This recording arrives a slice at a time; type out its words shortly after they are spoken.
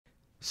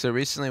So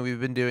recently we've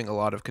been doing a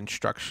lot of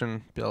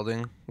construction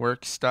building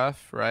work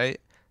stuff,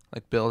 right?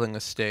 Like building a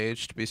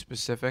stage to be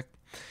specific.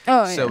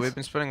 Oh, So yes. we've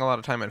been spending a lot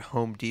of time at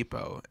Home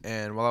Depot,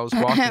 and while I was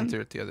walking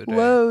through it the other day,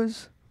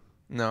 Lowe's.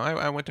 no,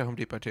 I went to Home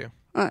Depot too.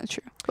 Oh, that's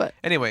true. But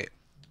Anyway,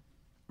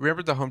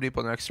 remember the Home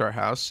Depot next to our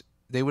house?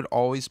 They would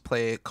always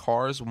play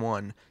Cars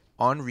 1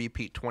 on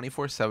repeat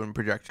 24/7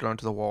 projected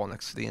onto the wall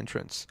next to the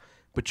entrance,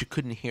 but you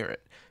couldn't hear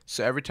it.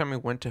 So every time we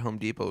went to Home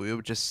Depot, we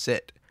would just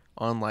sit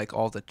on like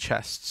all the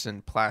chests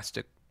and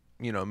plastic,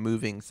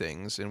 moving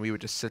things, and we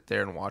would just sit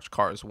there and watch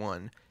Cars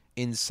 1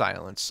 in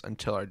silence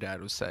until our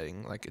dad was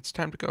saying, like, it's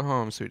time to go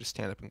home, so we just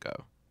stand up and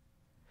go.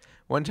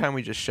 One time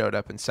we just showed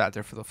up and sat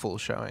there for the full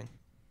showing.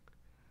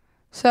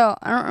 so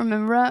I don't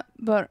remember that,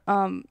 but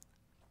I'm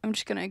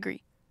just gonna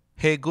agree.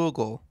 Hey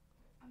Google,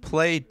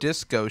 play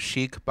Disco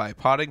Chic by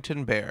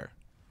Poddington Bear.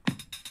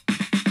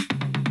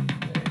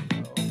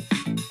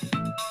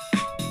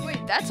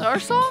 Wait, that's our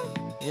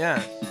song?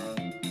 Yes.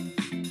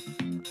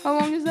 How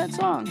long is that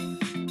song?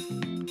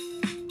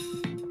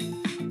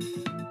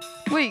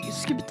 Wait,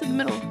 skip it to the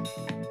middle.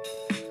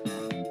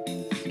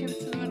 Skip it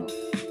to the middle.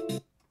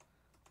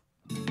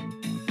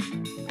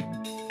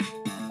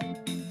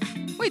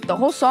 Wait, the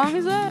whole song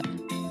is that?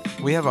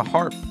 We have a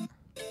harp.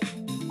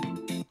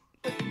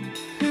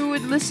 Who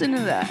would listen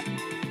to that?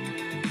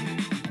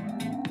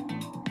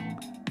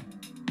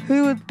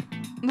 Who would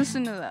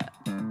listen to that?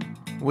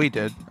 We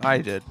did. I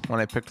did when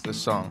I picked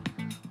this song.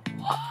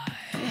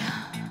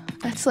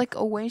 That's like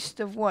a waste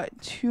of what,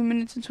 2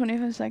 minutes and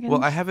 25 seconds?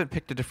 Well, I haven't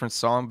picked a different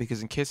song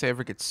because in case I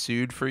ever get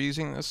sued for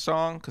using this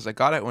song, because I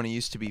got it when it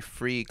used to be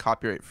free,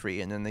 copyright free,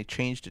 and then they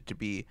changed it to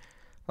be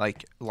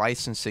like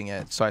licensing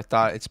it. So I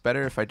thought it's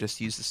better if I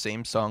just use the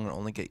same song and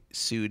only get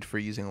sued for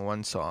using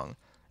one song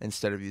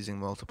instead of using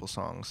multiple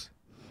songs.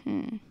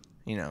 You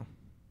know,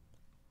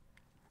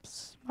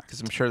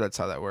 because I'm sure that's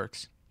how that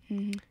works.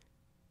 Mm-hmm.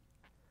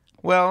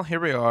 Well,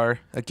 here we are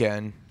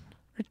again.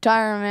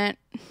 Retirement.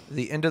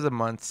 The end of the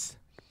month.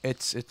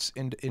 It's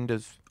end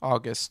of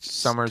August.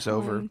 Summer's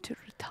over.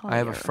 I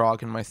have a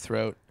frog in my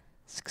throat.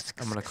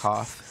 I'm gonna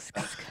cough.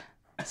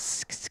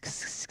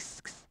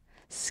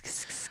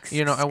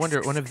 You know, I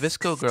wonder when a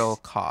VSCO girl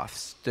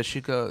coughs, does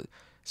she go?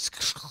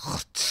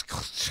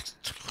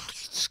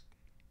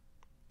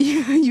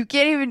 You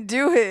can't even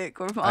do it,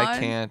 Corbin. I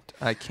can't.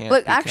 Look,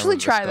 become actually a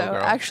try VSCO though.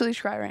 girl. Actually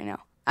try right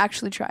now.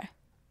 Actually try.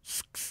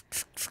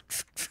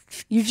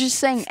 You're just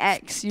saying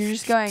X. You're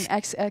just going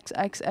X, X,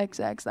 X, X,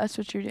 X. That's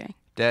what you're doing.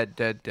 Dead.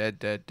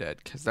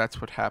 Because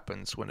that's what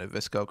happens when a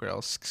VSCO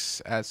girl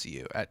as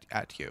you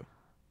at you.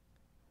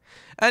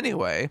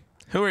 Anyway,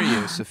 who are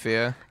you,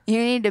 Sophia? You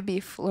need to be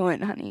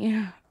fluent, honey.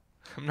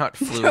 I'm not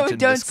fluent in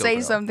Don't VSCO say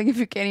girl. something if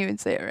you can't even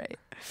say it right.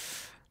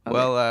 Okay.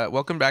 Well,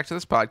 welcome back to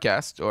this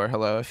podcast, or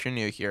hello if you're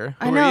new here.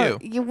 Who I know.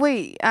 are you?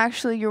 Wait,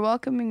 actually, you're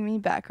welcoming me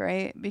back,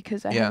 right?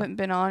 Because I Yeah. haven't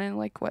been on in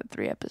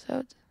 3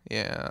 episodes.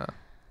 Yeah.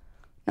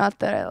 Not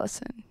that I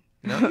listen.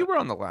 No, you were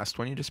on the last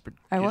one. You just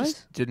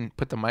didn't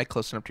put the mic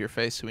close enough to your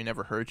face, so we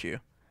never heard you.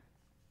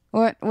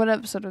 What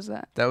episode was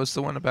that? That was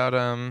the one about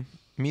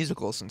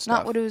musicals and stuff.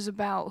 Not what it was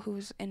about. Who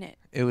was in it?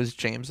 It was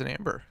James and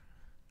Amber.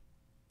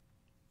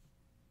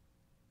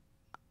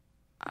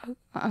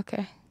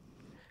 Okay.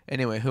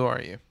 Anyway, who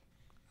are you?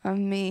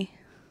 Me.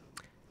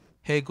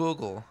 Hey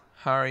Google,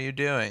 how are you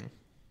doing?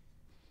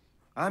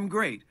 I'm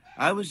great.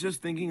 I was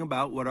just thinking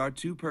about what our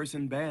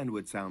two-person band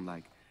would sound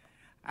like.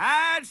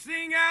 I'd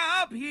sing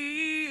up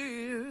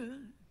here,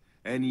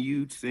 and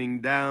you'd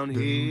sing down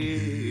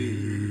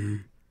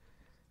here.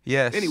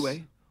 Yes.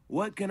 Anyway,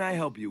 what can I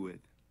help you with?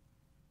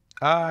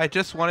 I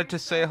just wanted to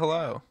say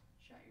hello.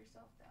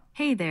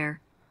 Hey there.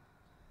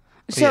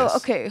 So, Yes.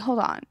 okay, hold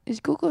on.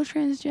 Is Google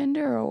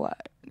transgender or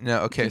what?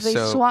 No, okay, Do they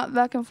so swap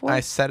back and forth?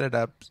 I set it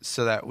up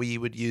so that we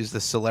would use the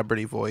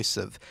celebrity voice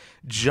of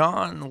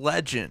John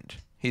Legend.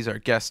 He's our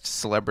guest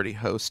celebrity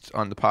host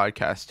on the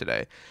podcast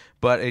today.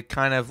 But it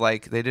kind of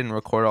like they didn't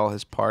record all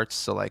his parts,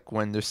 so like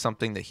when there's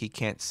something that he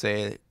can't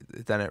say,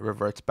 then it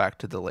reverts back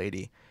to the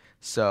lady.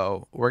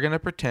 So we're going to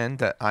pretend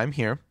that I'm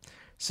here,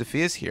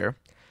 Sophia's here,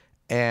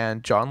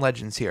 and John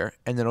Legend's here.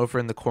 And then over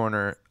in the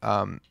corner,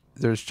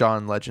 there's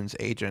John Legend's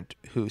agent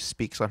who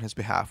speaks on his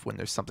behalf when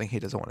there's something he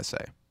doesn't want to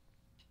say.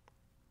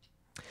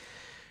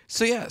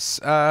 So yes,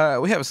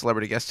 we have a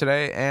celebrity guest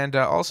today, and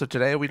also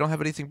today we don't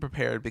have anything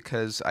prepared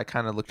because I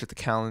kind of looked at the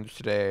calendar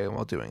today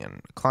while doing a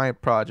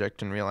client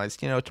project and realized,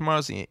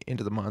 tomorrow's the end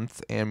of the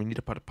month, and we need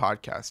to put a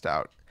podcast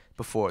out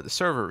before the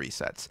server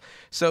resets.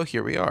 So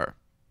here we are.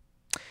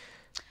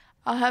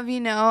 I'll have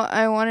you know,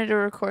 I wanted to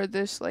record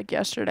this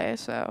yesterday,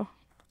 so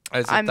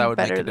I thought I'm that would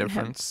make better a than him.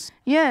 difference.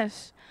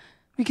 Yes,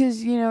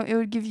 because it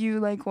would give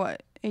you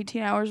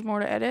 18 hours more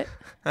to edit.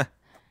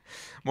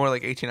 More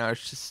like 18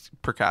 hours, just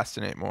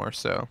procrastinate more,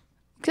 so.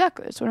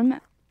 Exactly, that's what I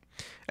meant.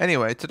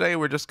 Anyway, today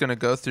we're just going to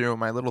go through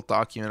my little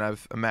document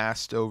I've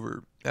amassed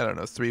over,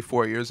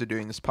 3-4 years of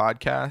doing this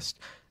podcast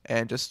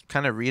and just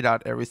kind of read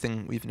out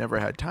everything we've never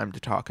had time to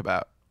talk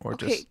about.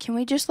 Okay, can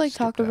we just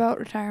talk about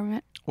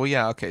retirement? Well,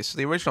 yeah, okay. So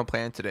the original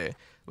plan today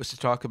was to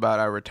talk about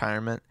our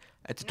retirement,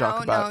 and to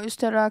talk about it's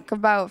to talk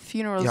about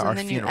funerals, our and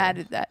then funeral. you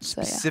added that.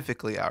 So yeah.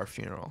 Specifically our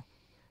funeral.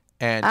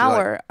 And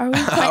Our are we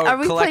our are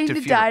we playing collective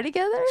to funeral. die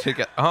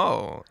together?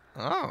 Oh.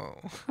 Oh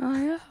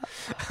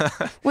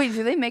yeah. Wait,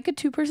 do they make a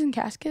 2-person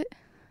casket,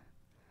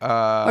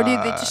 Or or do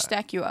they just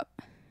stack you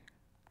up?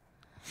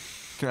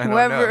 I don't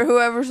know.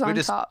 Whoever's on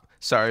just, top.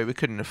 Sorry, we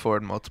couldn't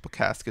afford multiple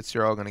caskets.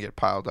 You're all going to get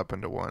piled up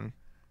into one.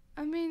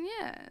 I mean,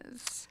 yeah,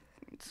 it's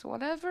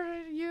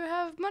whatever you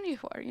have money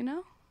for, you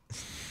know?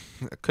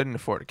 I couldn't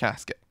afford a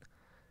casket.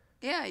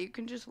 Yeah, you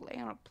can just lay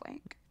on a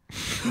plank.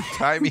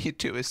 Tie me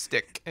to a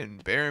stick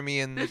and bury me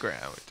in the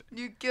ground.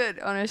 You could,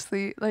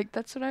 honestly. Like,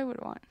 that's what I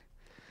would want.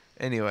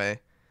 Anyway,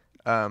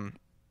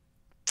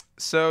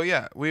 so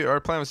yeah, our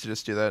plan was to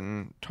just do that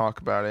and talk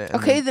about it.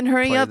 Okay, then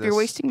hurry play up. this. You're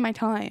wasting my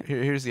time.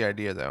 Here's the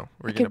idea, though.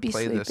 We're I going could to be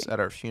play this sleeping. at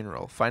our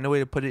funeral. Find a way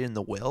to put it in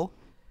the will,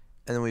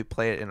 and then we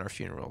play it in our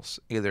funerals,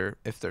 either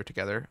if they're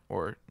together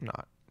or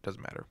not.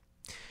 Doesn't matter.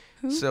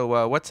 Who?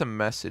 So, what's a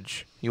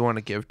message you want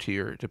to give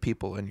to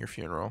people in your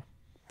funeral?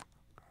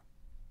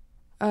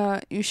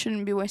 You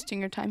shouldn't be wasting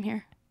your time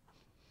here.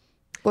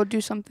 Go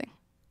do something.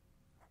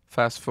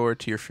 Fast forward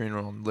to your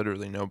funeral, and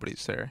literally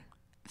nobody's there.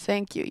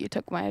 Thank you. You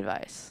took my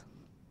advice.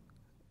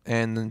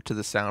 And then to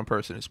the sound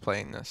person who's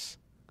playing this.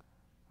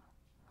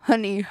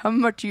 Honey, how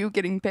much are you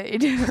getting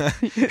paid?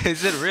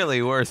 Is it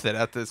really worth it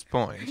at this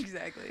point?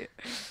 Exactly.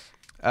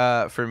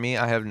 For me,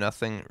 I have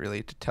nothing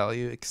really to tell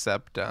you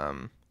except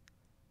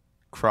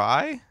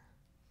cry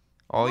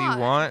all Why? you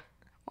want,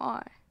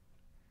 Why?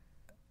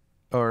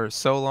 or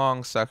so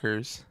long,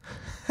 suckers.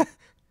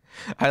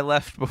 I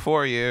left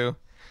before you.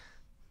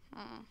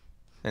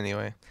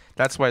 Anyway,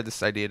 that's why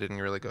this idea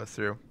didn't really go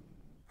through.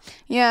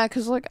 Yeah,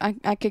 because, like,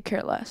 I could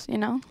care less, you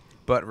know?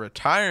 But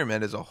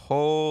retirement is a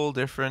whole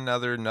different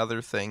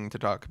another thing to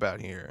talk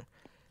about here.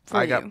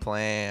 I got you.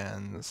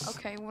 plans.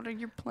 Okay, what are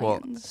your Well,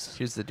 plans?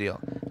 here's the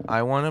deal.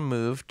 I want to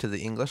move to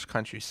the English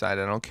countryside.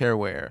 I don't care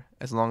where,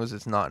 as long as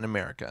it's not in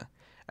America.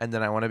 And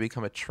then I want to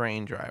become a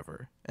train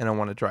driver. And I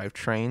want to drive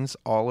trains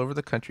all over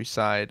the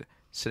countryside,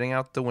 sitting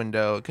out the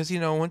window. Because,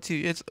 you know, once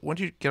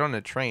you get on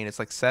a train, it's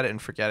like set it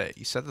and forget it.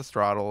 You set the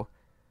throttle,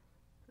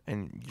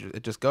 and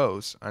it just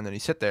goes. And then you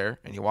sit there,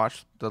 and you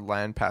watch the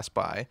land pass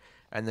by.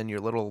 And then your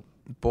little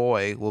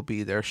boy will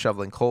be there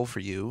shoveling coal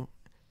for you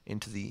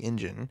into the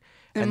engine.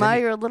 Am I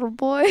your little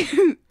boy?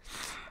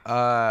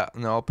 No,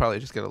 I'll probably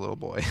just get a little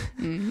boy.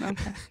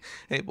 Okay.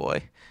 Hey,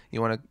 boy,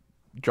 you want to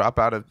drop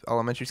out of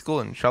elementary school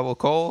and shovel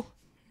coal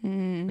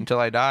until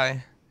I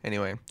die?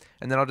 Anyway,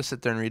 and then I'll just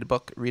sit there and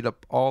read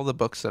up all the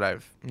books that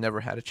I've never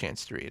had a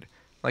chance to read,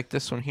 like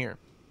this one here,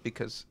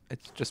 because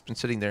it's just been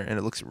sitting there and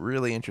it looks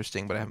really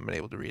interesting, but I haven't been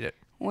able to read it.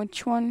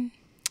 Which one?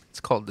 It's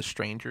called The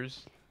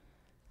Strangers,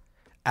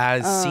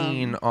 as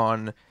seen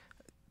on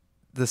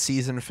the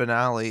season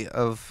finale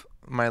of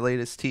my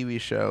latest TV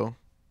show.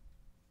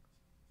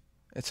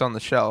 It's on the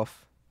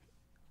shelf.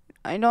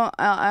 I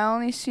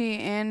only see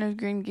Anne of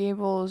Green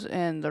Gables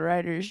and The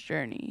Writer's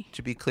Journey.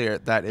 To be clear,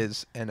 that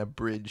is an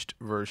abridged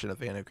version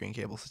of Anne of Green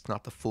Gables. It's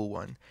not the full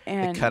one.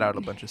 And They cut out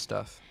a bunch of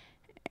stuff.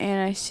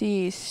 And I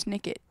see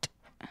Snicket.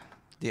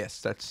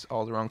 Yes, that's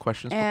all the wrong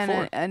questions book And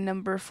 4. a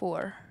number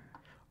 4.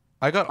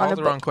 I got on all a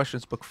the wrong book.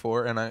 questions book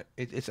 4, and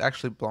it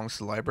actually belongs to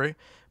the library,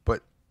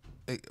 but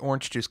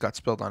orange juice got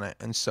spilled on it,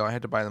 and so I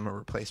had to buy them a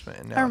replacement.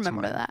 And now I it's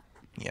remember mine. that.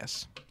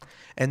 Yes.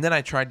 And then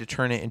I tried to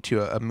turn it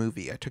into a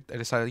movie. I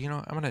decided,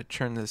 I'm going to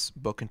turn this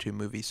book into a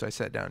movie. So I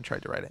sat down and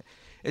tried to write it.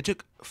 It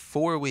took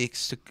 4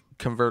 weeks to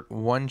convert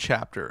one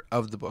chapter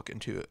of the book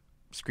into a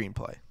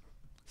screenplay.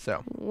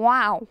 So.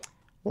 Wow.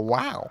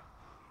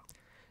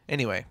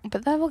 Anyway.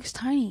 But that book's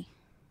tiny.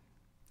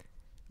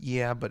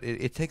 Yeah, but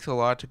it takes a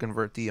lot to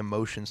convert the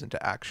emotions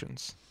into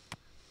actions.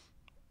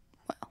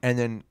 Well. And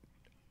then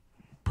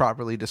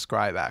properly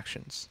describe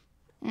actions.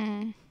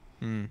 Because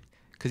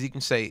you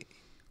can say,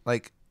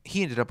 like,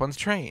 he ended up on the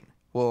train.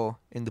 Well,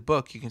 in the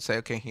book, you can say,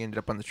 okay, he ended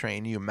up on the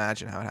train. You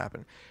imagine how it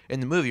happened. In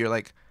the movie, you're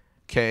like,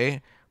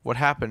 okay, what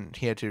happened?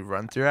 He had to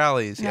run through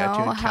alleys. He had to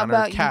encounter how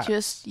about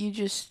cats. you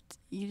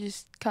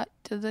just cut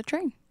to the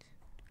train?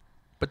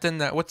 But then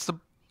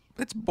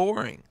it's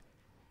boring.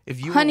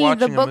 If you Honey, were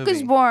watching the book a movie,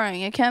 is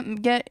boring. It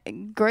can't get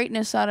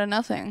greatness out of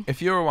nothing.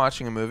 If you were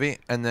watching a movie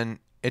and then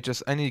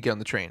I need to get on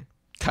the train.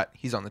 Cut.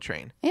 He's on the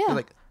train. Yeah. You're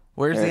like,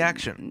 where's the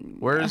action?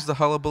 Where's the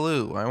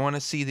hullabaloo? I want to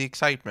see the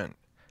excitement.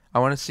 I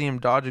want to see him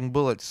dodging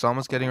bullets,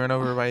 almost getting run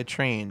over by a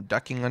train,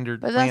 ducking under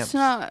But lamps.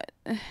 that's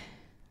not...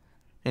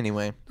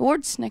 Anyway. The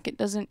word snicket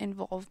doesn't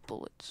involve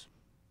bullets.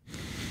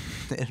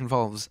 It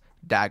involves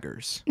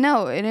daggers.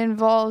 No, it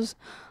involves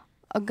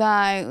a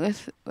guy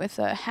with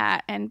a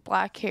hat and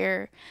black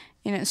hair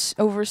in an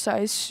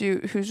oversized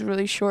suit who's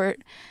really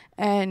short,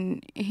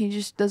 and he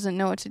just doesn't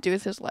know what to do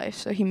with his life,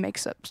 so he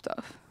makes up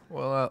stuff.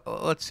 Well,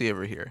 let's see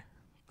over here.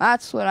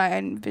 That's what I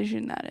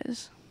envision that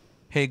is.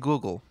 Hey,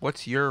 Google,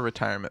 what's your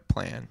retirement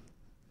plan?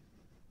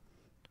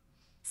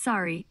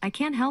 Sorry, I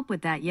can't help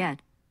with that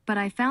yet, but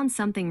I found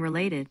something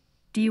related.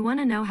 Do you want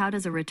to know how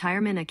does a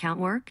retirement account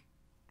work?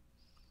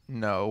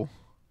 No.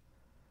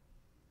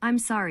 I'm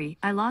sorry,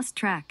 I lost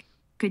track.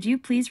 Could you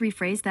please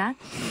rephrase that?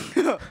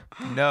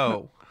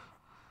 No.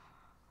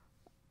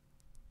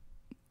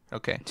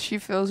 Okay. She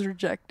feels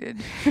rejected.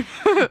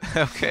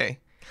 Okay.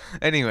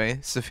 Anyway,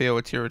 Sophia,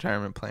 what's your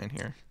retirement plan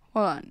here?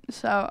 Hold on.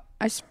 So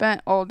I spent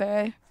all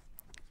day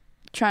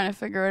trying to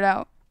figure it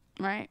out,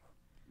 right?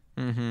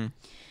 Mm-hmm.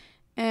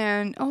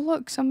 And oh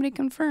look, somebody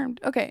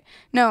confirmed. Okay.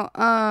 No,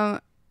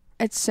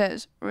 it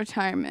says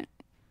retirement.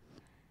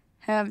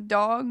 Have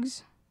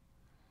dogs.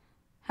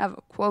 Have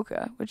a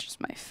quokka, which is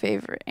my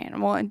favorite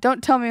animal. And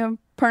don't tell me I'm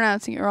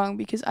pronouncing it wrong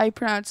because I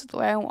pronounce it the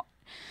way I want.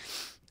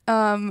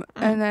 And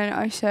then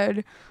I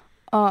said,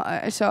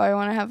 so I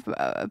want to have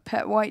a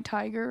pet white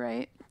tiger,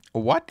 right?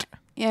 What?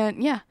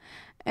 And yeah.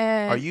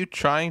 And Are you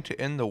trying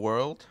to end the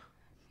world?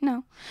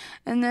 No.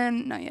 And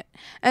then, not yet.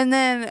 And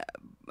then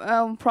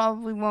I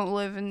probably won't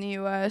live in the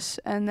U.S.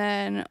 And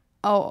then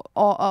I'll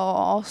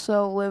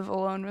also live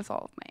alone with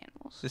all of my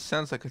animals. This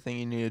sounds like a thing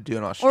you need to do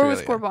in Australia. Or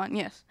with Corban,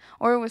 yes.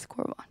 Or with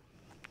Corban.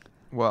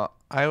 Well,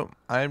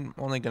 I'm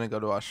only going to go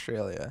to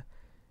Australia.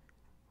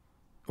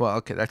 Well,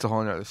 okay, that's a whole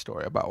other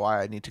story about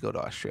why I need to go to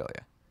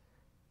Australia.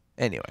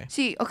 Anyway.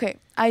 See, okay,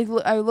 I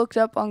looked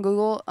up on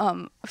Google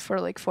for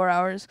like 4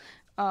 hours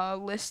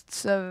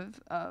lists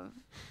of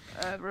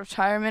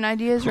retirement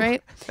ideas,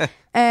 right?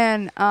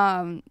 And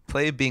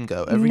play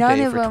bingo every none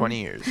day of for them-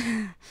 20 years.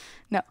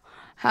 no,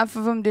 half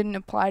of them didn't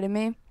apply to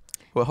me.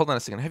 Well, hold on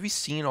a second. Have you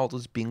seen all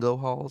those bingo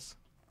halls?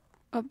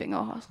 Oh,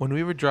 bingo halls. When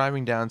we were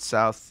driving down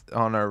south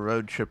on our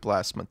road trip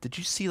last month, did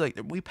you see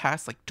we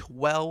passed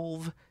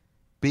 12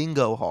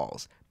 bingo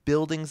halls,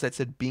 buildings that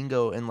said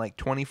bingo in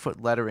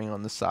 20-foot lettering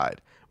on the side,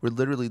 where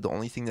literally the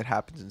only thing that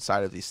happens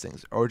inside of these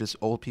things are just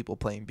old people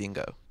playing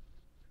bingo.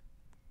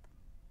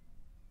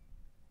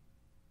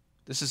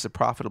 This is a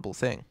profitable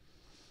thing.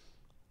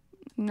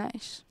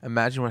 Nice.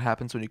 Imagine what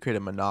happens when you create a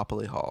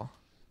Monopoly hall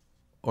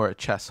or a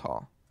chess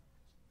hall.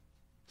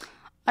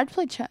 I'd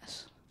play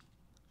chess.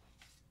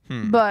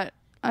 Hmm. But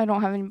I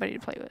don't have anybody to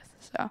play with,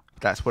 so.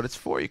 That's what it's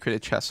for. You create a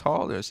chess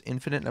hall. There's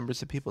infinite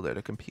numbers of people there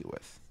to compete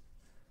with.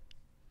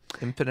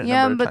 Infinite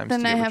Yeah, number of but times then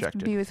to I get have rejected.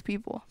 to be with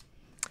people.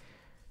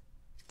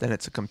 Then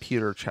it's a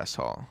computer chess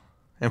hall.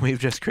 And we've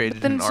just created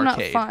But then an it's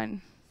arcade. not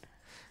fun.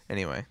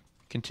 Anyway,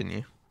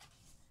 continue.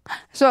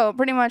 So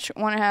pretty much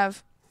want to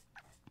have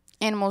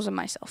animals and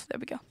myself. There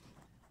we go.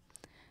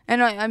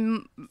 And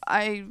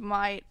I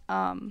might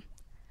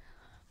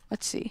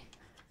let's see.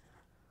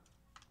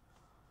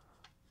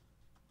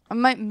 I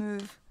might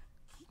move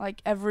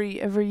every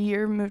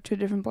year, move to a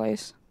different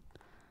place.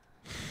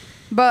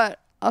 But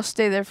I'll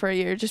stay there for a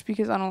year just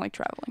because I don't like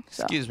traveling.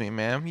 So. Excuse me,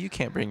 ma'am. You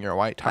can't bring your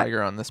white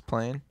tiger on this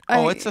plane.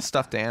 I- It's a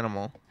stuffed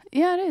animal.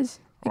 Yeah, it is.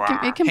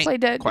 It can Hey, play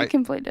dead. quiet. It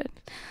can play dead.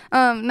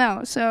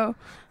 No, so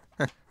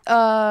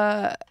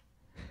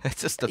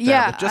It's a stuffed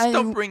Yeah, animal. Just I-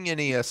 don't bring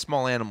any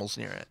small animals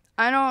near it.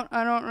 I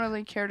don't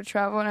really care to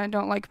travel and I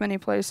don't like many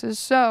places,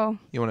 so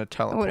You want to it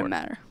teleport. wouldn't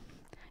matter.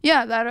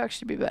 Yeah, that'd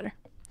actually be better.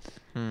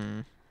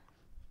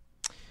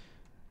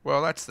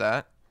 Well, that's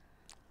that.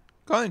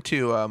 Going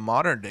to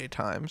modern day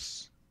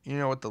times, you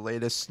know what the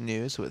latest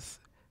news with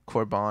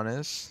Corban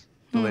is?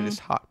 The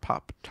latest hot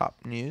pop top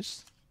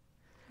news?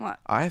 What?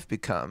 I've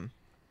become,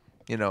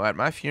 at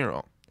my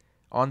funeral,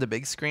 on the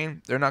big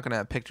screen, they're not going to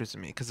have pictures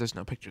of me because there's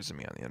no pictures of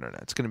me on the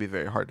internet. It's going to be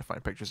very hard to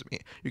find pictures of me.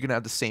 You're going to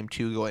have the same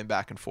two going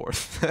back and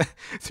forth.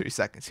 3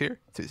 seconds here,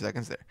 3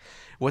 seconds there.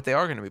 What they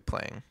are going to be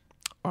playing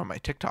are my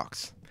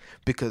TikToks.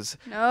 Because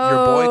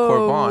your boy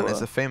Corban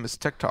is a famous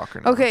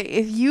TikToker now. Okay,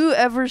 if you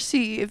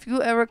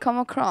ever come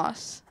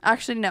across,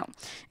 actually no,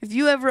 if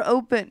you ever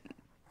open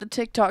the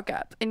TikTok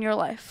app in your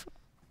life,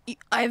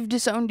 I've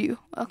disowned you,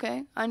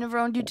 okay? I never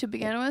owned you to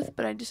begin with,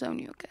 but I disown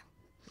you, okay?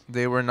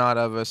 They were not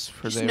of us,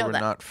 for Just they know were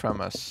that. not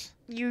from us.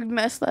 You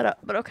messed that up,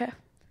 but okay.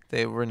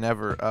 They were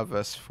never of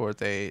us, for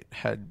they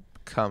had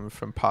come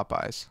from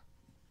Popeyes.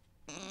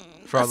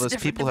 For all That's a those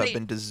different people who have debate.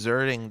 been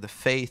deserting the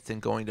faith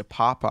and going to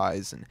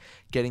Popeyes and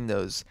getting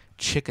those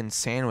chicken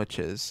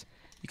sandwiches,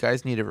 you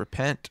guys need to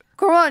repent.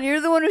 Come on,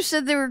 you're the one who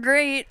said they were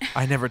great.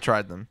 I never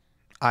tried them.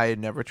 I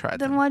never tried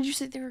Then them. why'd you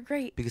say they were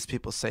great? Because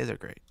people say they're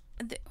great.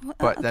 But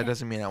But that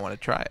doesn't mean I want to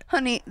try it.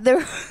 Honey,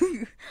 their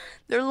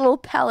little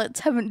palates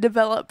haven't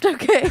developed,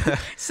 okay?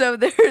 So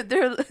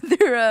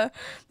their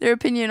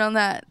opinion on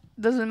that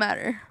doesn't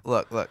matter.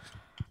 Look.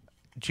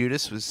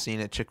 Judas was seen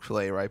at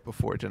Chick-fil-A right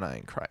before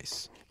denying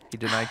Christ. He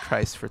denied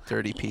Christ for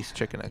 30-piece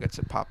chicken nuggets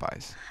at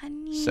Popeyes.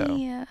 Honey.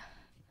 So.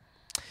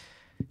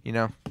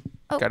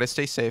 Gotta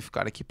stay safe.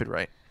 Gotta keep it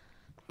right.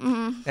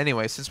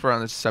 Anyway, since we're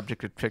on the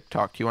subject of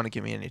TikTok, do you want to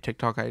give me any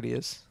TikTok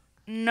ideas?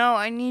 No,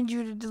 I need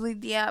you to delete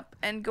the app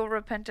and go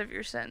repent of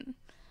your sin.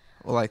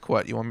 Like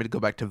what? You want me to go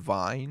back to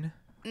Vine?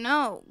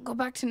 No, go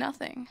back to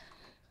nothing.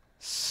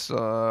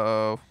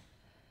 So,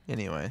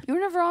 anyway. You were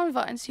never on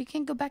Vine, so you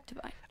can't go back to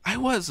Vine. I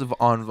was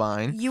on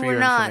Vine, You for were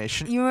your not.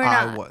 information. You were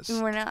I not. was.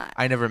 You were not.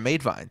 I never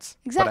made Vines,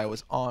 but Exactly. I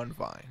was on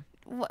Vine.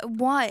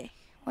 Why?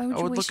 Why would I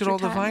you would waste look at your all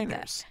the time with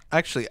that? Viners.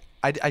 Actually,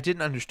 I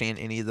didn't understand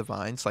any of the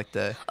vines, like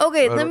the.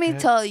 Okay, let me Rotorhead.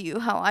 tell you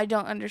how I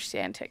don't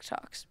understand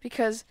TikToks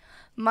because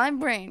my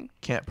brain,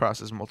 Can't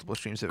process multiple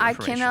streams of I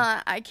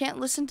information. can't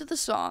listen to the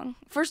song.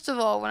 First of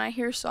all, when I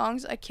hear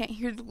songs, I can't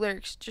hear the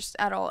lyrics just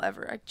at all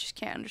ever. I just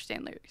can't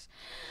understand lyrics.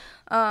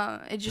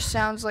 It just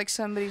sounds like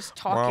somebody's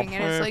talking,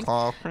 and it's like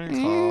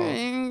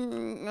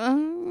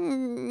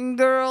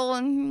girl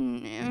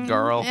and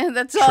Girl, Yeah,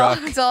 that's all. truck.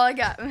 That's all I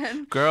got,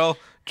 man. Girl,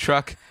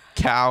 truck,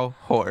 cow,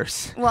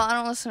 horse. Well, I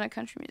don't listen to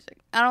country music.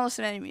 I don't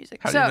listen to any music.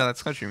 How do you know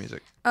that's country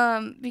music?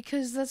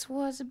 Because that's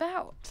what it's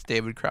about. It's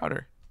David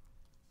Crowder.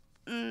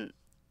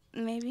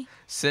 Maybe.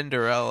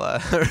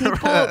 Cinderella. Remember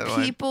that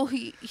one? People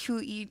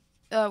who eat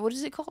what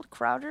is it called?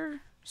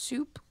 Crowder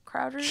soup?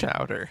 Crowder?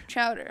 Chowder.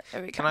 Chowder.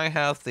 There we go. Can I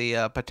have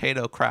the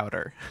potato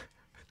crowder?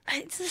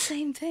 It's the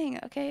same thing,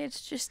 okay?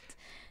 It's just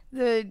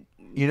the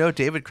You know,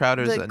 David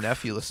Crowder's The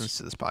nephew listens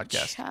to this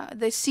podcast.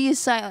 the C is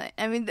silent.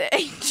 I mean, the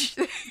H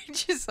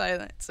is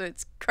silent, so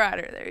it's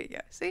Crowder. There you go.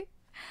 See?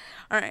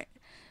 All right.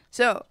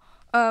 So,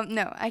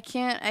 no, I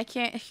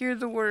can't hear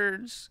the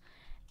words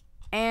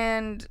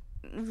and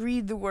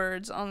read the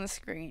words on the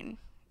screen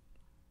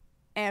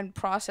and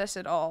process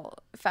it all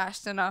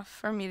fast enough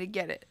for me to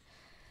get it.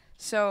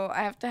 So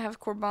I have to have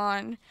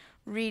Corban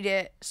read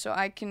it so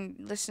I can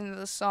listen to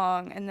the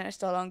song, and then I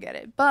still don't get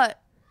it.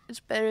 But it's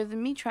better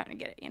than me trying to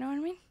get it. You know what I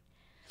mean?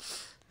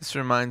 This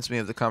reminds me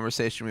of the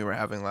conversation we were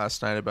having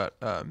last night about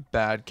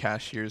bad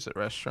cashiers at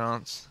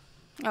restaurants.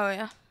 Oh,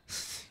 yeah.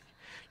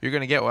 You're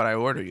going to get what I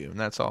order you, and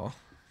that's all.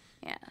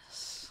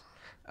 Yes.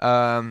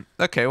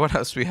 Okay, what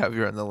else do we have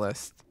here on the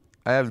list?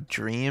 I have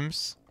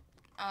dreams.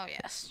 Oh,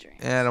 yes, dream.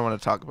 I don't want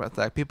to talk about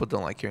that. People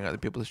don't like hearing other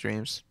people's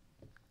dreams.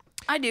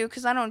 I do,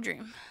 because I don't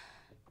dream.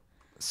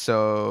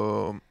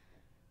 So,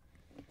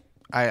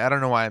 I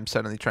don't know why I'm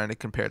suddenly trying to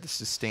compare this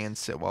to Stan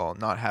Sitwell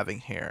not having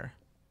hair.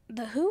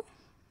 The who?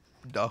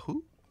 The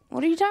who?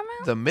 What are you talking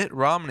about? The Mitt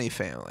Romney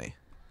family.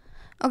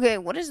 Okay,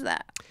 what is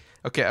that?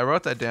 Okay, I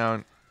wrote that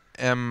down.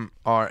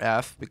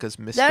 MRF because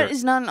Mr. That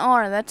is not an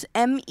R. That's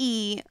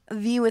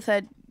MEV with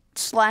a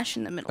slash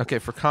in the middle. Okay,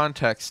 for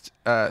context,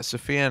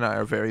 Sophia and I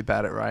are very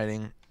bad at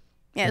writing.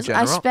 Yes, in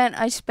I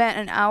general. spent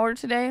an hour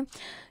today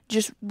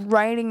just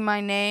writing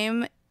my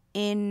name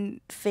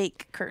in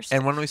fake cursive.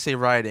 And when we say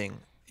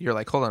writing, you're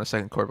like, hold on a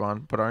second,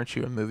 Corban, but aren't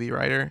you a movie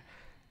writer?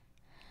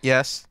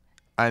 Yes,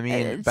 I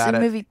mean it's bad a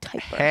at movie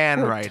typer.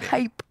 handwriting.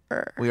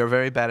 Typer. We are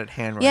very bad at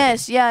handwriting.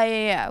 Yes,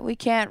 yeah. We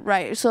can't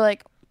write. So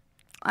like,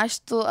 I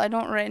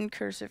don't write in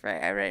cursive,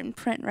 right? I write in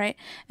print, right?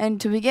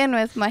 And to begin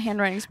with, my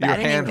handwriting's Your bad.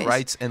 hand anyways.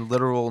 writes in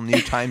literal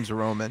New Times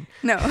Roman.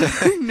 No,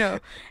 no.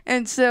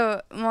 And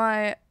so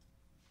my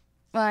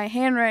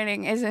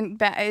handwriting isn't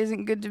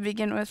good to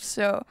begin with,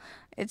 so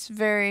it's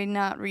very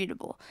not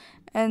readable.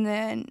 And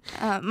then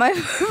my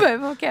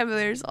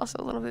vocabulary is also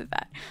a little bit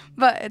bad,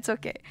 but it's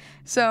okay.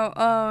 So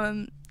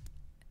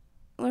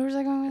where was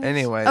I going with this?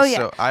 Anyway, oh, yeah.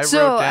 so I So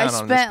wrote down I on this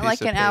spent piece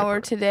like of an hour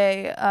paper.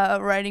 today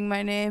writing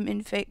my name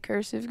in fake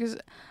cursive because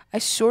I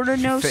sort of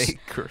know. Fake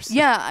cursive.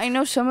 Yeah, I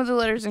know some of the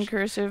letters in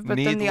cursive, but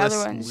then the other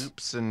ones.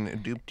 loops and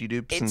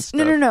doop-de-doops and It's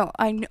stuff. no.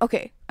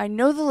 I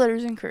know the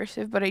letters in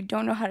cursive, but I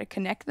don't know how to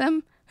connect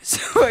them.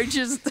 So I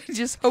just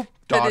hope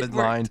that Dotted it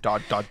line,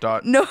 worked.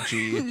 dot, No,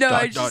 G, no,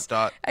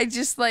 dot. I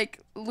just like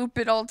loop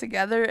it all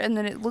together, and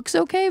then it looks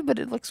okay, but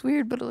it looks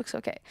weird, but it looks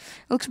okay.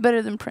 It looks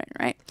better than print,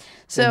 right?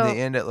 So In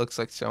the end, it looks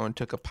like someone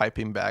took a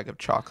piping bag of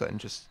chocolate and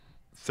just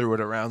threw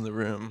it around the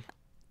room.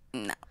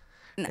 No.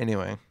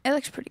 Anyway, it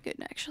looks pretty good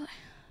actually.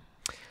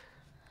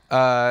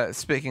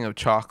 speaking of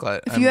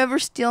chocolate, If you ever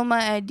steal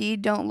my ID,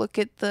 don't look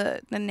at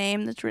the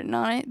name that's written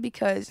on it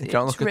because it's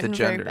Don't look at the written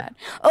very gender. bad.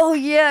 Oh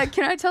yeah,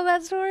 can I tell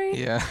that story?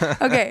 yeah.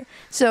 Okay,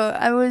 so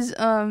I was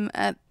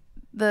at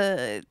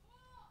the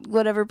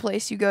whatever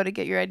place you go to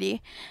get your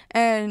ID,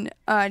 and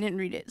I didn't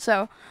read it.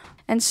 So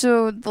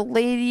the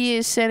lady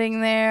is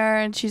sitting there,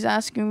 and she's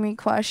asking me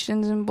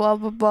questions and blah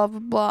blah blah blah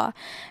blah,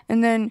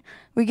 and then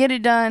we get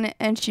it done,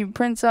 and she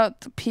prints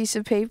out the piece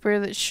of paper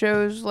that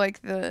shows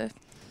like the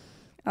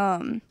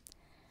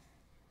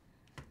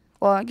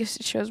well, I guess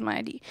it shows my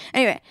ID.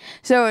 Anyway,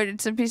 so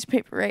it's a piece of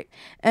paper, right?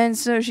 And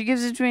so she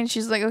gives it to me, and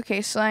she's like,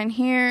 okay, sign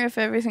here if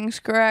everything's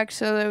correct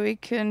so that we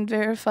can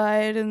verify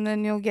it, and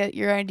then you'll get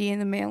your ID in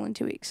the mail in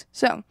 2 weeks.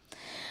 So,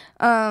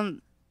 by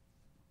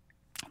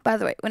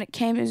the way, when it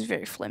came, it was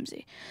very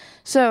flimsy.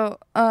 So,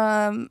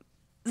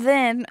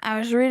 then I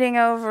was reading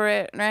over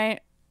it, right?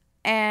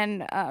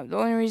 And the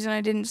only reason I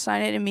didn't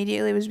sign it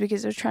immediately was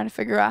because I was trying to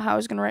figure out how I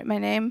was going to write my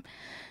name,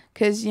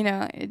 because,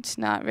 it's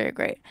not very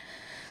great.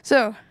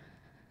 So,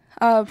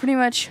 pretty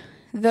much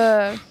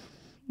the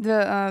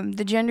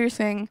gender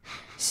thing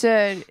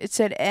said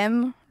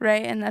M,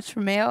 right? And that's for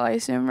male, I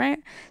assume, right?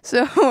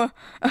 So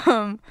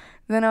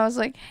then I was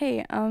like,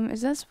 hey,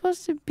 is that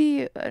supposed to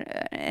be an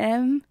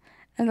M?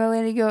 And the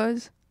lady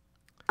goes,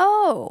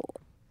 oh,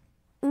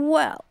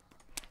 well.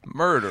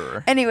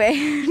 Murderer. Anyway,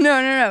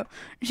 no.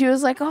 She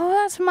was like, oh,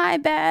 that's my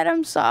bad.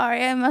 I'm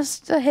sorry. I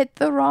must have hit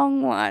the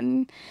wrong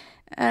one.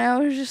 And I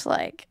was just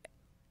like,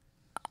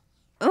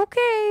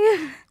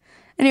 okay.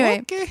 Anyway,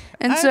 Okay,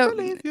 and I so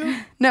believe you.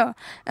 no,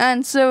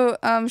 and so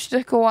she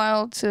took a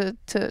while to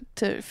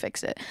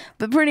fix it.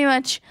 But pretty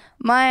much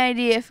my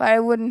idea, if I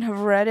wouldn't have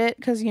read it,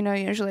 because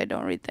usually I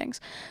don't read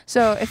things.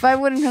 So if I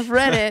wouldn't have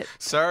read it,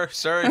 Sir,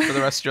 sorry for the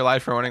rest of your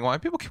life for wondering why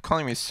people keep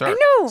calling me sir. I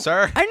know,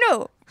 Sir. I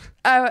know.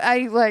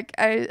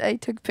 I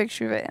took a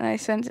picture of it and I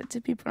sent it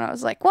to people and I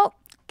was like, well,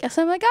 guess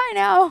I'm a guy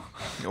now.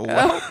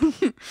 Wow.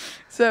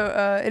 So,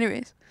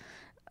 anyways,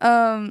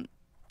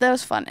 that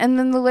was fun. And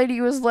then the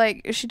lady was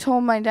like, she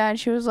told my dad,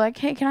 she was like,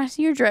 hey, can I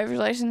see your driver's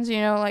license?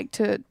 Like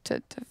to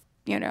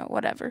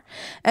whatever.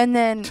 And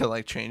then To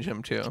like change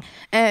him too.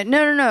 and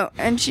no.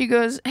 And she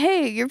goes,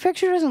 hey, your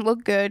picture doesn't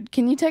look good.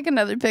 Can you take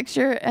another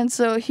picture? And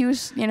so he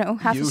was,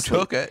 half You asleep.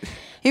 took it.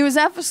 He was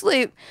half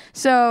asleep.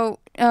 So,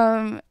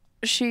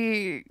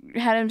 she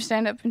had him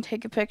stand up and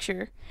take a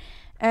picture.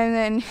 And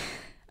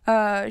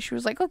then she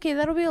was like, okay,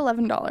 that'll be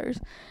 $11.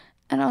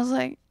 And I was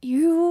like,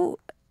 you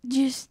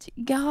just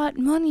got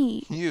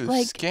money. You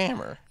like,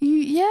 scammer.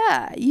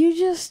 You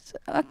just,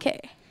 okay.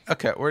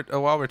 Okay,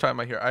 while we're talking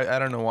about here, I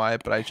don't know why,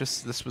 but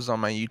this was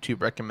on my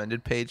YouTube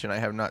recommended page and I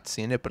have not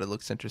seen it, but it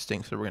looks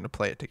interesting, so we're going to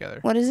play it together.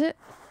 What is it?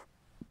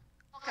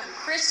 Welcome,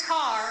 Chris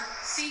Carr,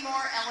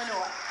 Seymour,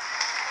 Illinois.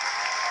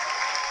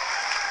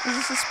 Is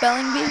this a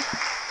spelling bee?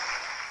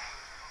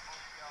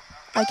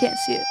 I can't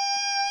see it.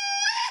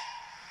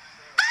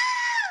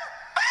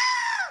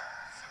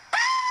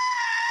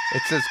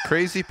 It says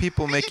crazy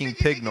people making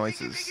pig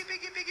noises.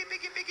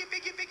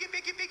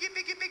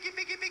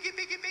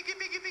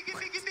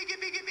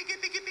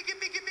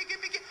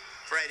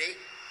 Freddie!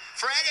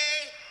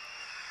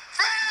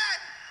 Fred!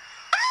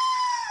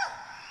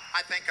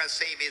 I think I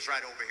see him. He's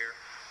right over here.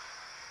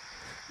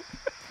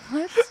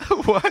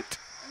 What? What?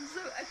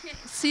 I can't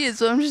see it,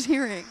 so I'm just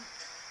hearing.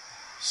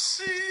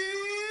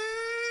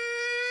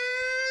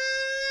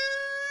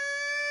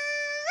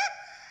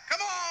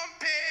 Come on,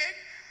 pig.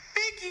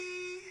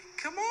 Piggy.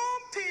 Come on,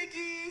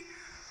 piggy.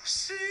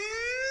 See?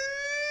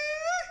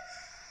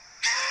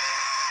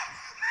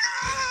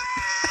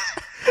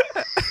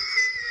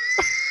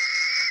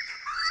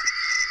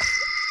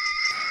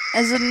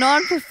 As a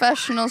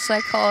non-professional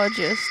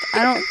psychologist,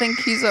 I don't think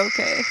he's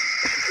okay.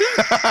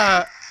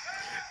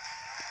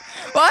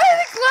 Why are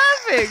they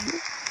clapping?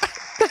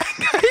 That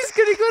guy's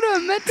gonna go to a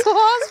mental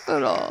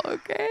hospital,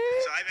 okay?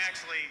 So I've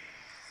actually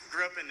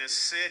grew up in this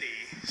city,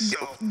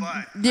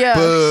 but Yeah.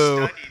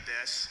 Boo. I studied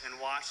this and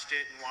watched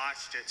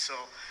it, so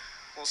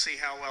we'll see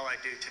how well I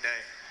do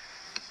today.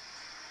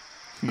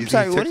 You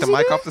sorry, took what is the he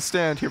mic doing? off the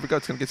stand. Here we go.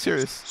 It's going to get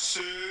serious.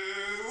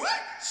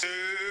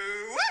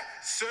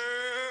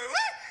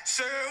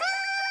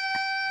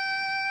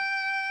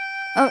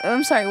 Oh,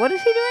 I'm sorry. What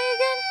is he doing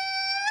again?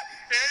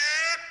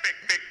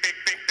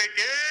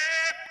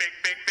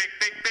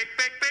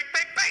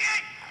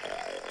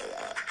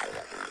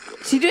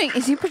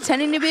 Is he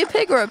pretending to be a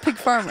pig or a pig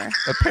farmer?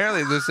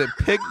 Apparently, there's a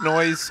pig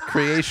noise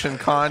creation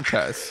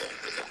contest.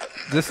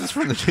 This is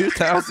from the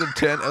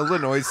 2010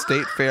 Illinois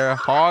State Fair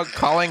Hog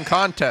Calling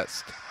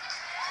Contest.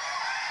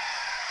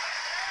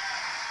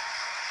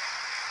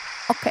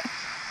 Okay.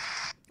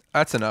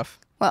 That's enough.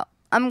 Well,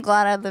 I'm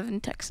glad I live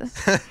in Texas.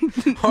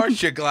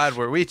 Aren't you glad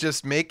where we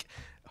just make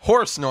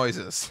horse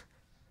noises?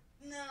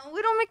 No,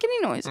 we don't make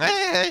any noises.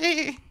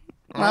 Hey.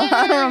 Well,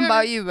 I don't know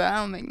about you, but I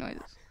don't make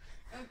noises.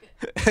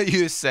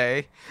 You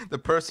say the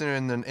person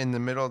in the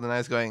middle of the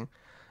night is going.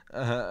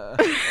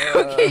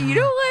 Okay, you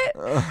know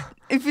what?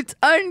 If it's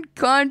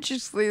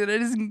unconsciously, that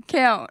doesn't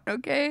count,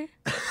 okay?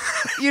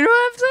 You know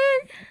what I'm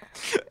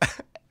saying?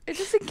 It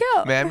doesn't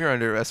count. Ma'am, you're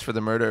under arrest for the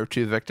murder of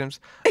 2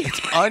 victims.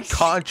 It's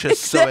unconscious,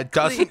 so it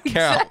doesn't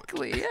count.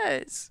 Exactly,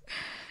 yes.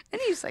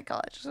 Any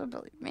psychologist will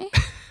believe me.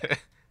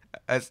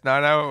 That's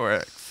not how it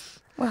works.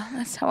 Well,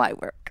 that's how I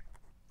work.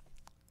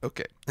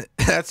 Okay.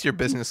 That's your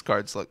business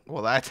cards look.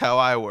 Well, that's how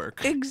I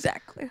work.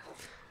 Exactly.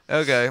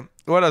 Okay.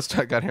 What else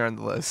do I got here on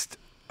the list?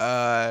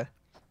 The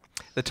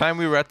time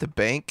we were at the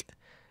bank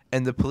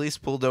and the police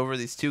pulled over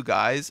these 2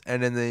 guys,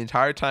 and then the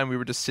entire time we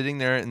were just sitting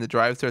there in the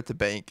drive-thru at the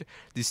bank,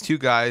 these 2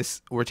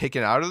 guys were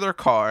taken out of their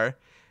car,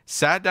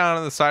 sat down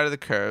on the side of the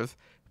curve,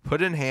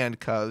 put in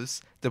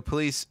handcuffs. The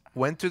police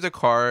went through the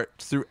car,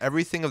 threw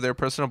everything of their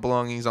personal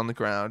belongings on the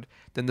ground.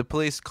 Then the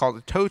police called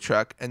a tow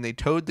truck, and they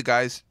towed the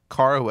guy's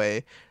car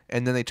away,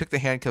 and then they took the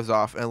handcuffs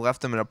off and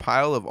left them in a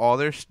pile of all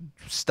their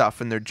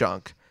stuff and their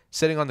junk,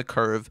 sitting on the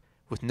curve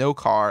with no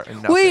car and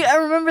nothing. Wait, I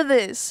remember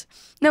this.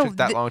 No, Took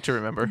that long to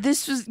remember.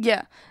 This was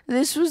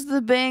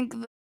the bank,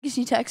 the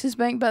Legacy Texas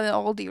Bank by the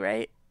Aldi,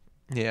 right?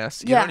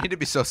 Yes. You Yeah. don't need to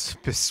be so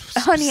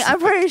specific. Honey, I'm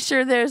pretty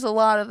sure there's a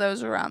lot of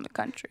those around the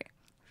country.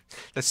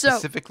 That's so-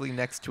 specifically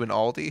next to an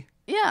Aldi.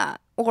 Yeah,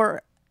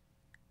 or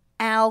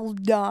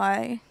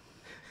Aldi,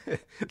 A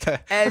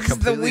as the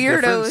completely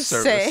different weirdos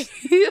service.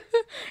 say.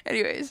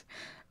 Anyways,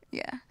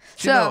 yeah. Do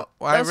So you know,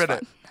 that I was read fun.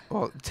 it.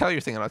 Well, tell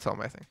your thing and I'll tell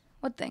my thing.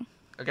 What thing?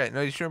 Okay,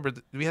 no, you should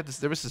remember we had this.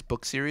 There was this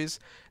book series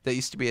that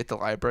used to be at the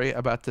library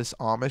about this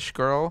Amish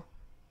girl,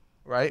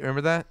 right?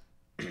 Remember that?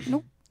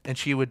 Nope. And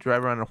she would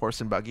drive around a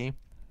horse and buggy,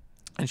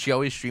 and she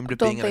always dreamed of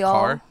Don't being in a they all?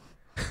 car.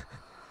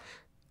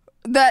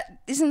 That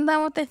isn't that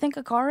what they think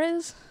a car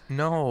is?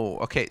 No.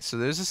 Okay, so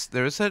there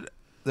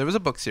was a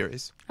book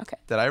series Okay.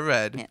 that I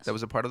read Yes. that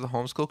was a part of the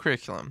homeschool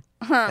curriculum,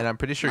 and I'm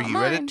pretty sure Not you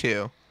read mine. it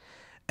too.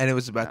 And it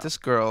was about this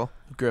girl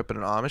who grew up in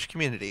an Amish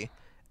community,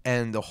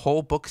 and the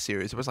whole book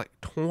series, it was like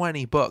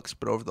 20 books,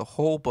 but over the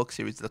whole book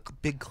series, the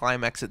big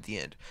climax at the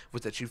end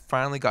was that she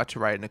finally got to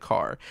ride in a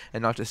car,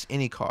 and not just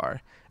any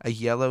car, a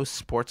yellow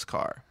sports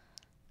car,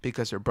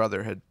 because her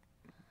brother had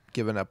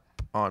given up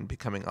on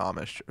becoming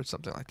Amish or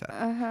something like that.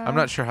 I'm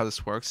not sure how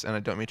this works, and I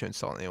don't mean to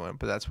insult anyone,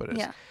 but that's what it is.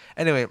 Yeah.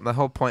 Anyway, my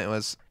whole point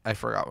was, I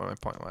forgot what my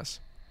point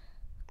was.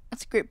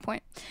 That's a great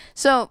point.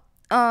 So,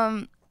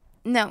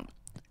 no,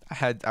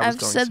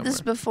 I've said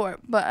this before,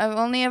 but I've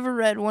only ever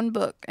read one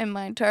book in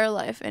my entire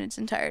life in its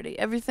entirety.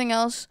 Everything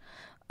else,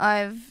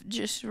 I've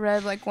just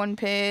read like one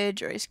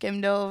page, or I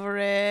skimmed over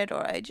it,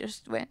 or I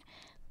just went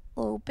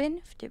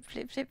open, flip,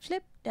 flip, flip,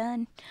 flip,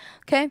 done.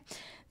 Okay,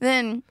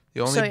 then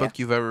The only book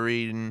you've ever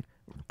reading.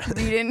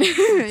 reading.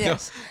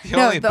 Yes. The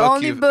only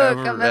book you've ever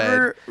I've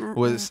read ever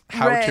was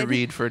How to read.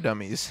 Read for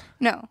Dummies.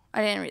 No,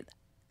 I didn't read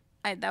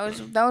that.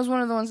 That was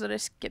one of the ones that I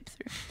skipped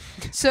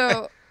through.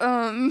 So,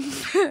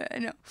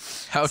 no.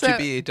 How So- to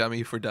Be a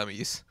Dummy for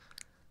Dummies.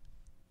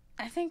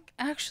 I think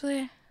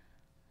actually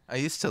I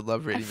used to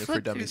love I reading the For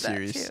flipped Dummies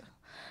through that series. too.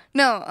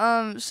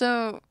 No,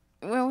 so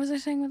what was I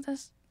saying with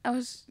this? I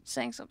was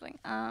saying something.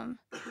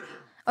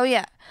 Oh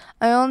yeah,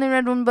 I only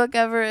read one book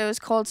ever. It was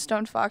called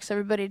Stone Fox.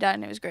 Everybody died,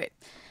 and it was great.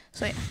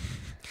 So yeah,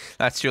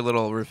 That's your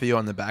little review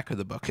on the back of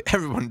the book.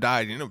 Everyone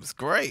died, and it was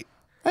great.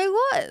 it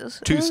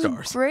was. 2 It was a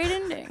stars. great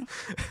ending.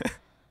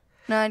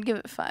 No, I'd give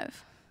it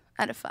 5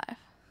 out of 5.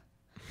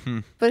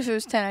 But if it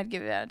was 10, I'd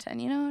give it out of 10.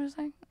 You know what I'm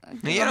saying?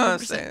 I'd give it You know what I'm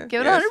 100%. saying.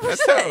 Give it Yes, 100%.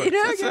 that's how it You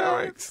know, works. give That's how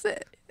it it works.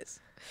 100%. Yes.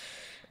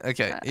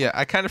 Okay, yeah,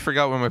 I kind of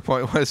forgot what my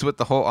point was with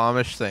the whole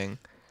Amish thing,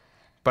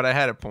 but I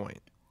had a point.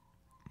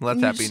 Let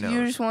that be known.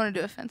 You just wanted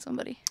to offend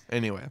somebody.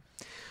 Anyway.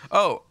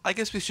 Oh, I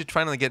guess we should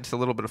finally get to a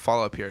little bit of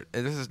follow-up here.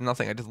 This is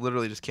nothing. I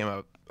literally just came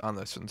up on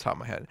this from the top of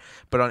my head.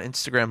 But on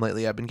Instagram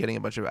lately, I've been getting a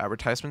bunch of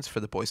advertisements for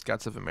the Boy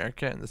Scouts of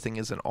America. And the thing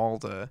is, in all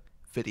the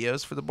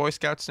videos for the Boy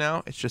Scouts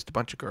now, it's just a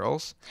bunch of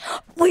girls.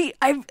 Wait,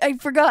 I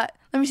forgot.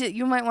 Let me see.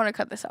 You might want to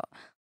cut this out.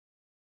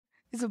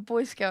 He's a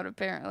Boy Scout,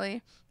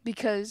 apparently,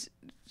 because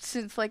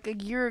since like a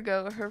year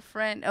ago, her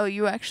friend... Oh,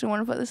 you actually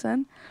want to put this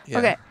in? Yeah.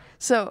 Okay,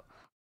 so...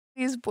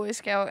 He's a Boy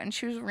Scout, and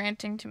she was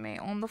ranting to me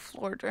on the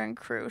floor during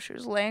crew. She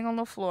was laying on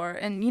the floor,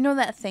 and you know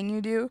that thing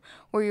you do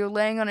where you're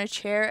laying on a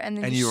chair and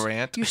then And you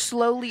rant? You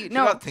slowly You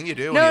know that thing you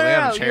do when no, you lay no,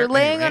 on a no. chair You're and you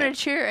laying on a rant?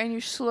 chair and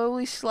you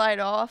slowly slide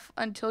off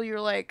until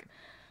you're like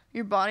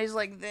your body's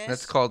like this.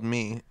 That's called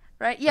me.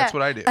 right. Yeah, that's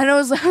what I do. And I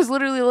was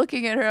literally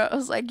looking at her. I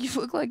was like, you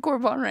look like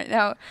Corbin right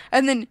now.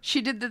 And then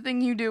she did the thing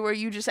you do where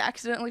you just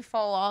accidentally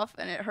fall off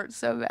and it hurts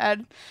so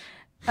bad.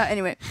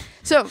 Anyway,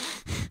 so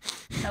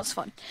that was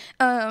fun.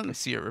 I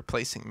see you're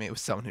replacing me with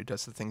someone who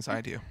does the things I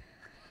do.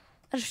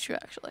 That's true,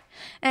 actually.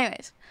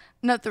 Anyways,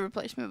 not the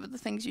replacement, but the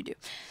things you do.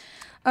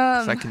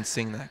 'Cause I can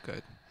sing that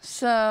good.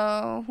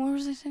 So, what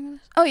was I saying with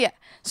this? Oh, yeah.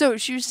 So,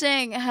 she was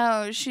saying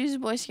how she's a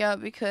Boy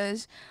Scout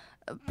because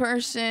a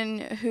person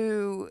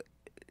who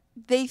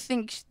they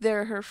think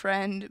they're her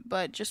friend,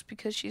 but just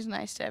because she's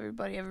nice to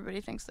everybody,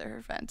 everybody thinks they're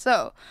her friend.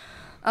 So,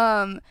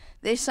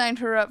 they signed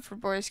her up for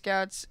Boy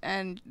Scouts,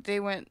 and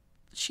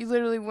she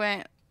literally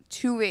went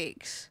 2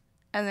 weeks.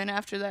 And then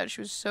after that, she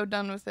was so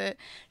done with it,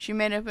 she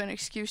made up an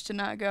excuse to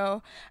not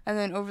go. And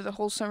then over the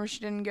whole summer, she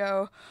didn't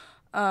go.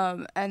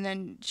 And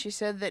then she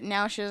said that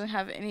now she doesn't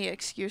have any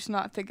excuse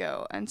not to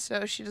go. And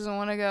so she doesn't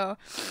want to go.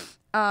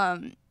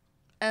 And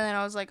then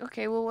I was like,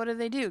 okay, well, what do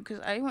they do? Because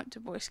I went to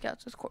Boy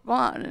Scouts with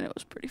Corbin, and it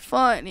was pretty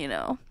fun,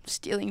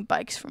 stealing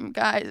bikes from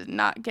guys and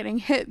not getting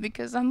hit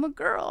because I'm a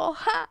girl.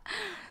 Ha!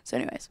 So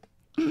anyways.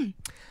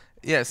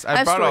 Yes, I I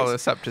have brought all stories.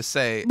 this up to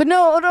say. But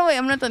no, wait,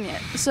 I'm not done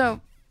yet.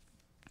 So,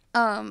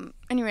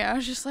 anyway, I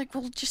was just like,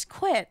 well, just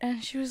quit.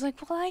 And she was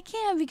like, well, I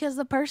can't because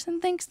the person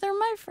thinks they're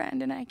my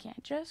friend and I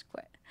can't just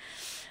quit.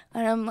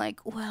 And I'm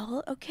like,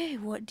 well, okay,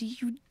 what do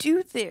you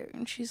do there?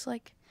 And she's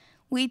like,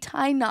 we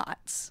tie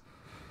knots.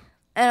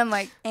 And I'm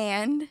like,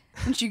 and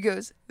she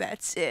goes,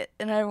 that's it.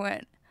 And I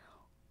went,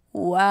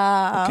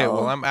 wow. Okay,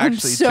 well, I'm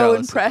actually so jealous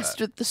of impressed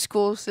that. with the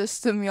school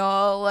system,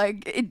 y'all.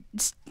 Like,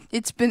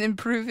 it's been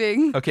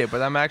improving. Okay,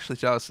 but I'm actually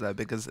jealous of that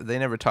because they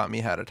never taught me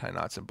how to tie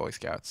knots in Boy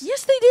Scouts.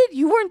 Yes, they did.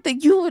 You weren't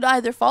you would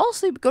either fall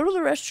asleep, go to the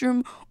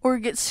restroom, or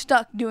get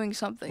stuck doing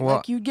something. Well-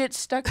 like you'd get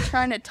stuck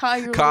trying to tie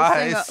your little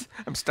thing up. Guys,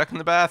 I'm stuck in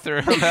the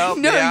bathroom. Help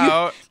me No,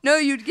 out.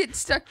 you'd get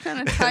stuck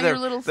trying to tie they're your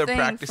little they're thing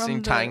practicing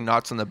from tying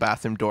knots on the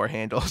bathroom door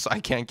handle so I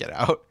can't get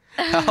out.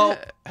 Help!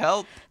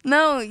 Help!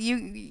 No,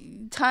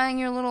 you tying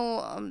your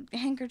little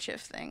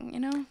handkerchief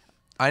thing.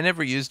 I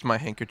never used my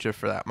handkerchief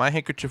for that. My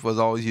handkerchief was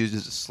always used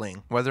as a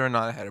sling, whether or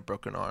not I had a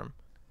broken arm.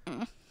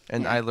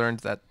 And I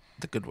learned that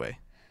the good way.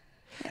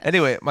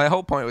 Anyway, my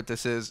whole point with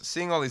this is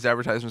seeing all these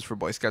advertisements for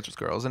Boy Scouts with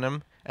girls in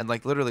them, and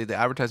like literally the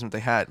advertisement they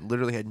had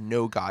literally had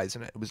no guys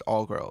in it. It was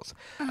all girls.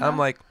 And I'm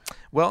like,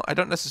 well, I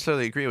don't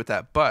necessarily agree with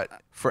that, but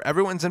for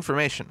everyone's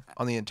information,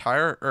 on the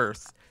entire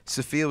Earth,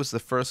 Sophia was the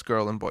first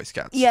girl in Boy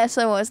Scouts. Yes,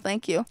 I was.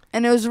 Thank you.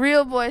 And it was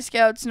real Boy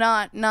Scouts,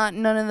 not none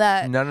of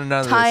that. None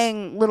of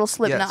tying little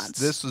slip yes, knots.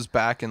 This was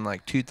back in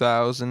like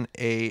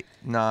 2008,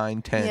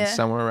 9, 10, Yeah.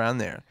 somewhere around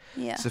there.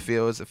 Yeah.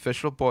 Sophia was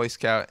official Boy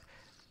Scout,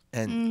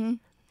 and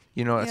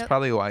you know that's Yep.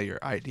 probably why your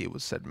ID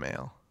was said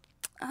male.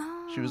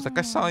 She was like,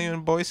 I saw you in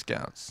Boy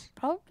Scouts.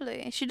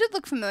 Probably. She did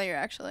look familiar,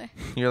 actually.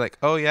 You're like,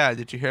 oh yeah,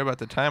 did you hear about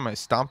the time I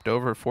stomped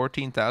over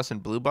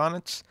 14,000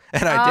 bluebonnets?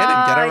 And I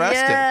didn't get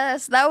arrested.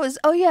 Yes, that was.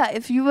 Oh yeah,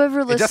 if you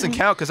ever listen. It doesn't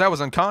count because I was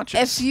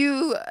unconscious. If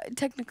you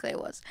technically it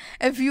was.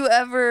 If you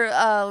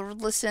ever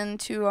listen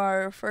to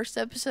our first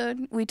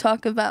episode, we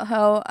talk about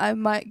how I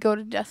might go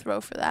to death row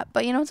for that.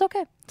 But you know, it's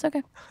okay. It's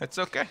okay. It's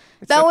okay.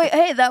 It's That way,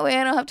 okay. hey, that way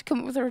I don't have to come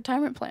up with a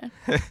retirement plan.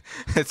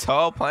 It's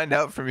all planned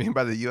out for me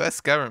by the U.S.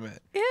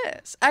 government.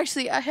 Yes,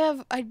 actually,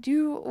 I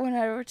do. When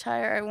I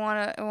retire, I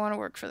wanna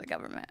work for the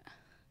government,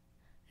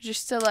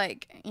 just to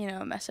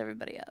mess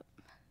everybody up.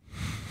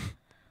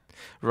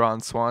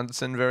 Ron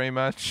Swanson very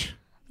much.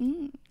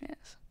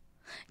 Yes.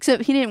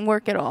 Except he didn't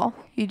work at all.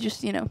 He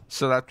just,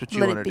 So that's what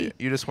you Let it want to do.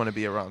 be. You just want to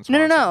be a Ron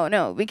Swanson.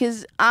 No,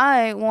 because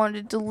I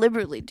wanted to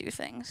deliberately do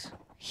things.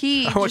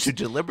 I want you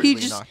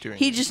deliberately not doing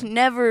He just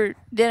never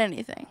did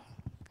anything.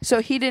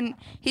 So he didn't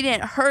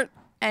hurt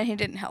and he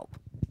didn't help.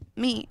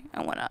 Me,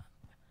 I want to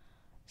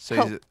So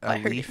help he's by a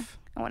hurting. leaf.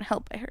 I want to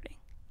help by hurting.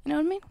 You know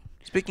what I mean?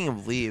 Speaking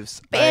of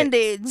leaves,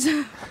 Band-Aids.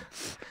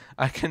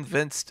 I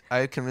convinced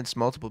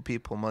multiple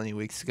people many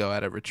weeks ago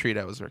at a retreat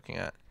I was working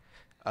at.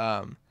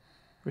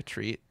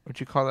 Retreat? Would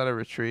you call that a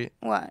retreat?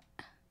 What?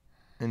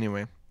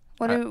 Anyway,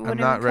 What I'm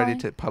not ready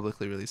to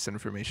publicly release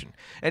information.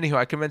 Anyhow,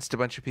 I convinced a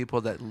bunch of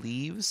people that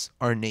leaves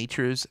are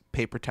nature's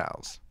paper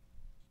towels.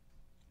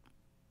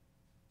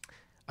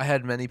 I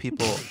had many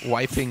people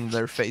wiping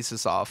their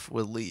faces off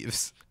with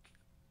leaves.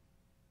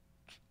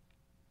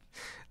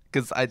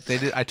 Because I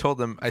told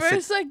them, For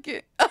a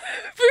second,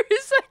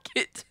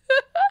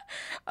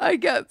 I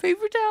got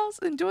paper towels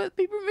and toilet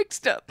paper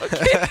mixed up.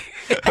 Okay.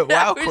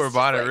 wow, I was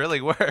Corbin, it like,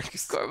 really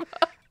works. Corbin.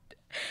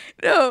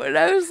 No, and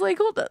I was like,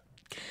 hold up.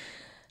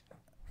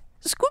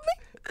 Excuse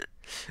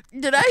me?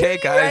 Did I hear Okay,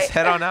 you guys, right?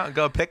 head on out and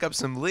go pick up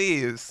some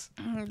leaves.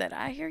 Did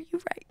I hear you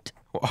right?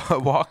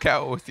 Walk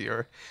out with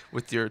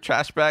your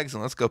trash bags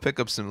and let's go pick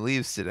up some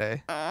leaves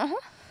today.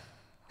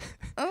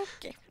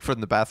 Okay.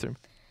 From the bathroom.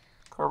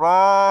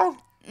 Corbin,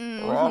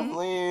 grab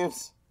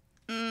leaves.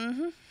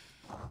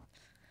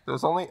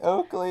 There's only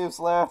oak leaves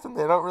left, and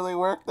they don't really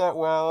work that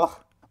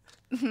well.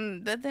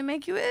 Bet they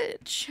make you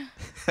itch.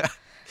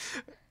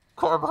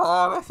 Corbin,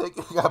 I think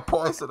you got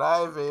poison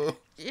ivy.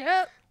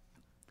 Yep.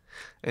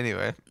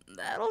 Anyway.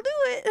 That'll do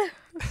it.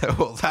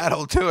 Well,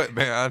 that'll do it,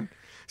 man.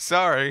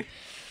 Sorry.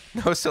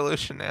 No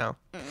solution now.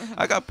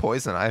 I got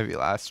poison ivy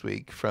last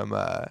week from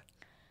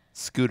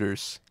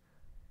scooters.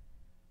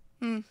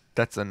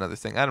 That's another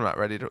thing. I'm not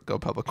ready to go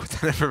public with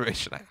that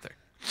information either.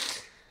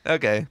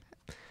 Okay.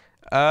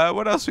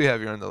 What else we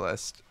have here on the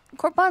list?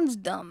 Corbin's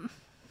dumb.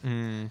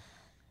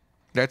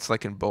 That's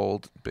like in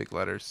bold, big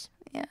letters.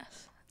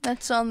 Yes.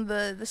 That's on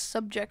the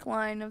subject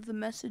line of the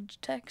message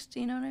text.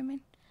 You know what I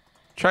mean?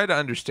 Try to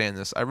understand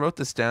this. I wrote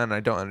this down and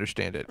I don't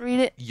understand it. Read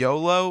it.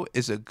 YOLO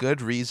is a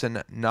good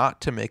reason not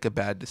to make a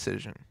bad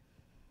decision.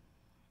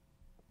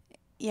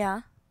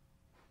 Yeah.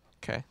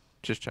 Okay.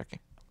 Just checking.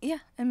 Yeah,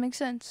 it makes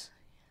sense.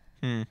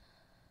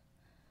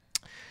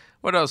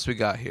 What else we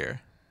got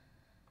here?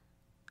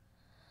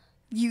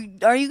 Are you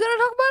gonna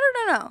talk about it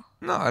or no?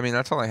 No, I mean,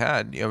 that's all I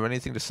had. You have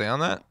anything to say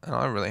on that? I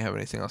don't really have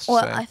anything else to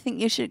Well, say. I think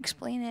you should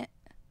explain it.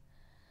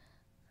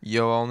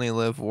 You only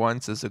live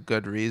once is a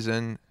good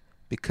reason.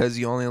 Because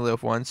you only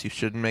live once, you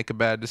shouldn't make a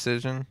bad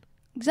decision.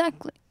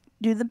 Exactly.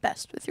 Do the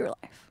best with your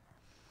life.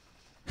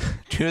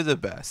 Do the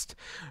best.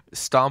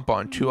 Stomp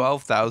on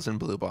 12,000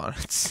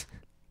 bluebonnets.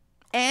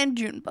 And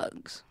June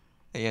bugs.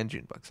 And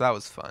June bugs. That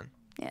was fun.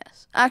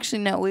 Yes. Actually,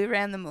 no, we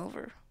ran them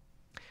over.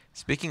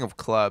 Speaking of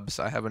clubs,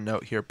 I have a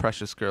note here,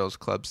 Precious Girls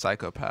Club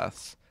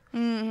Psychopaths.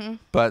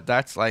 But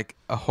that's like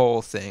a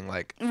whole thing.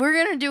 Like, We're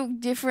gonna do a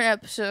different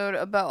episode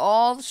about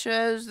all the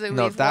shows that we've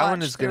watched. no, that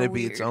one is that are going to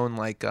be its weird. own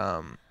like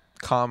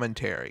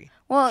commentary.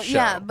 Well, show.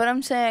 yeah, but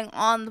I'm saying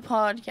on the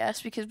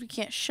podcast because we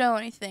can't show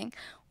anything.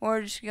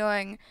 We're just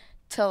going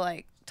to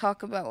like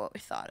talk about what we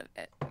thought of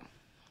it.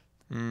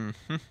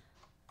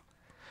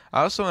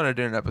 I also want to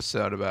do an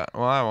episode about.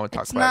 Well, I won't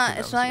talk It's about not.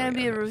 it. It's not gonna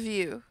be a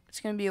review. It's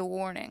gonna be a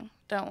warning.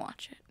 Don't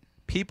watch it.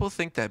 People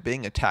think that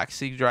being a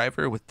taxi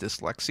driver with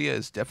dyslexia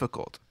is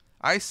difficult.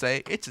 I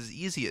say it's as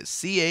easy as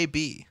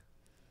CAB.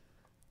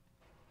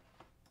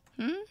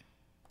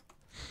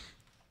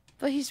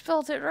 But he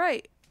spelled it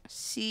right.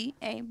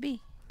 CAB.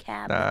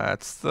 Cab.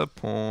 That's the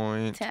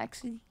point.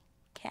 Taxi.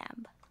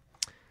 Cab.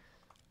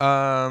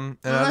 Another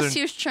Unless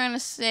he was trying to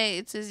say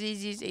it's as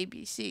easy as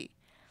ABC.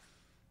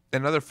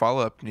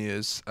 follow-up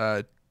news.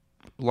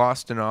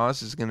 Lost in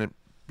Oz is going to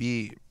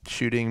be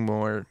shooting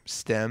more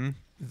STEM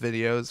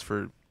videos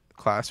for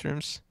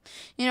classrooms.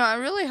 You know, I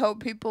really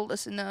hope people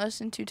listen to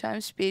us in 2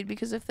 times speed,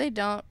 because if they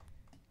don't,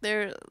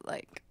 they're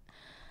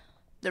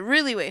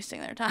really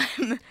wasting their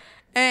time.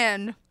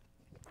 And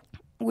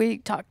we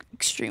talk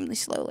extremely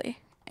slowly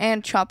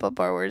and chop up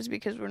our words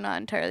because we're not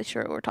entirely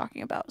sure what we're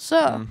talking about.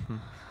 So,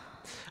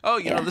 Oh,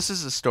 you know, this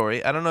is a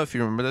story. I don't know if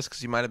you remember this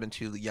because you might have been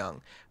too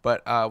young.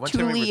 But one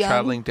time we were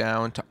traveling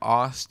down to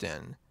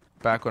Austin,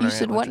 back when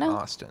I went to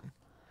Austin.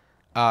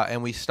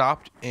 And we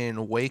stopped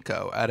in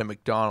Waco at a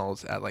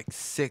McDonald's at like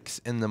 6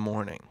 in the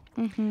morning.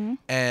 Mm-hmm.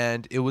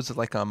 And it was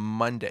like a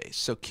Monday.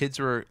 So kids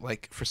were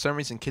like, for some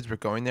reason, kids were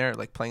going there,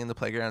 like playing in the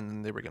playground,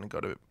 and they were going to go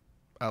to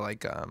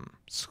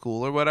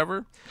school or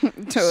whatever.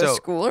 A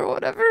school or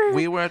whatever?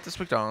 We were at this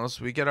McDonald's.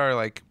 We get our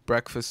like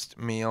breakfast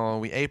meal.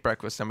 We ate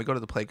breakfast, and we go to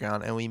the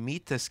playground, and we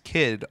meet this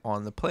kid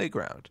on the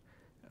playground.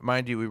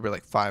 Mind you, we were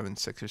like 5 and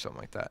 6 or something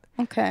like that.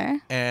 Okay.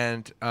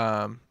 And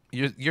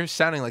you're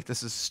sounding like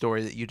this is a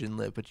story that you didn't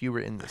live, but you were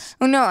in this.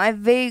 Oh no, I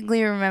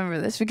vaguely remember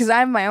this because I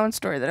have my own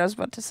story that I was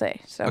about to say.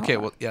 So okay,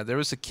 well, yeah, there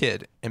was a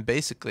kid, and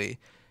basically,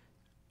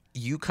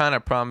 you kind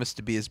of promised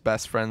to be his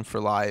best friend for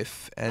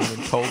life, and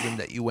then told him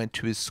that you went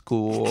to his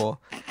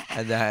school,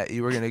 and that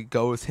you were gonna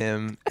go with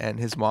him, and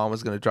his mom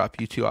was gonna drop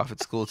you two off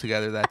at school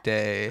together that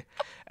day,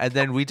 and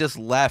then we just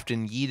left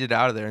and yeeted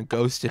out of there and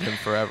ghosted him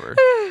forever.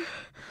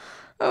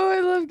 Oh, I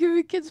love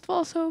giving kids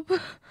false hope.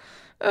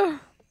 Oh,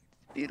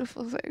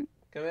 beautiful thing.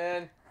 Come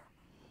in.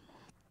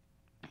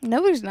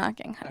 Nobody's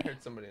knocking, honey. I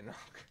heard somebody knock.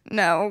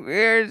 No,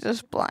 you're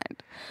just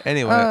blind.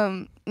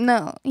 Anyway.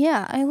 No,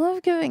 yeah, I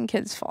love giving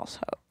kids false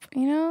hope.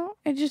 You know,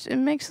 it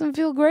makes them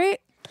feel great,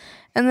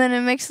 and then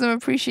it makes them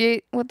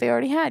appreciate what they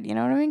already had. You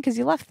know what I mean? Because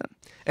you left them.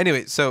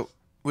 Anyway, so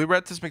we were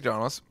at this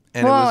McDonald's,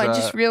 and I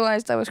just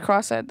realized I was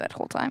cross-eyed that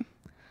whole time.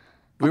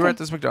 We were at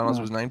this McDonald's.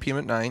 It was 9 p.m.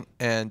 at night,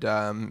 and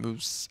it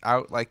was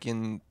out like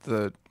in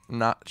the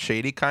not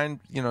shady kind,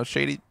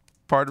 shady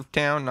part of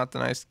town, not the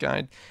nice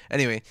kind.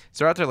 Anyway,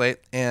 so we're out there late,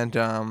 and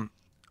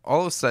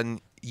all of a sudden,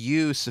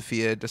 you,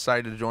 Sophia,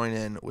 decided to join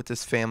in with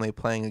this family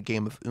playing a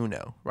game of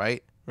Uno,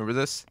 right? Remember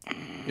this?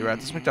 You were at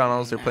this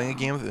McDonald's, they're playing a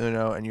game of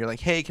Uno, and you're like,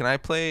 hey, can I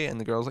play?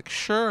 And the girl's like,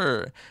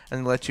 sure,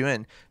 and they let you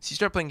in. So you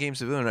start playing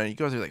games of Uno, and you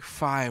go through like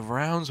 5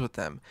 rounds with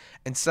them,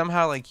 and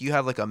somehow like you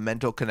have like a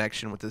mental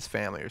connection with this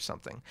family or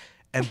something.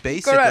 And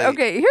basically...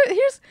 Okay,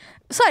 here's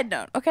side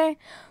note, okay?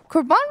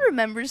 Corban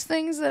remembers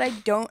things that I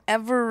don't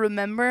ever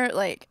remember,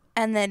 like,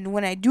 and then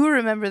when I do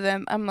remember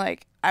them, I'm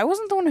like, I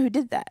wasn't the one who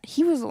did that.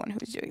 He was the one who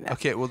was doing that.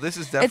 Okay, well, this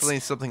is definitely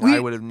something I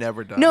would have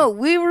never done. No,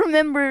 we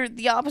remember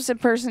the opposite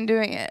person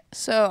doing it.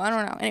 So, I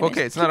don't know. Anyways,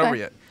 okay, it's not over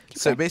yet.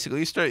 So, basically,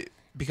 you start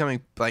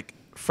becoming, like,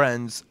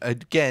 friends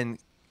again,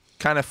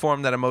 kind of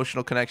form that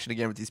emotional connection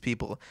again with these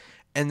people.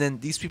 And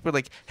then these people are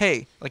like,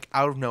 hey, like,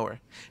 out of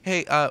nowhere.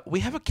 Hey, we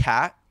have a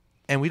cat,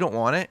 and we don't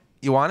want it.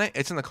 You want it?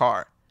 It's in the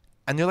car.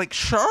 And they're like,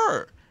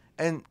 sure.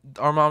 And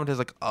our mom is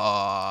like,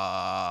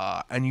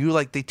 and you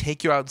like, they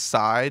take you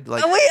outside,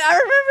 like, oh, wait, I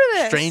remember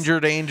this. Stranger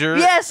danger.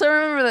 Yes, I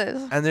remember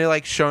this. And they're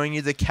like showing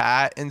you the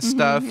cat and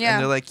stuff. Yeah.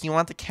 And they're like, you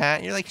want the cat?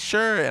 And you're like,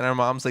 sure. And our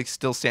mom's like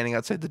still standing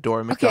outside the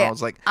door.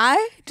 McDonald's like,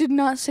 I did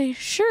not say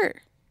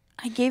sure.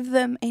 I gave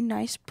them a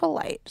nice,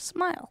 polite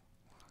smile.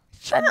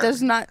 Sure. That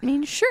does not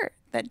mean sure.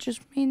 That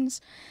just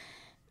means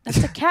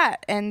that's a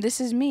cat, and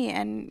this is me,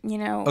 and,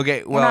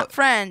 okay, well, we're not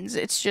friends.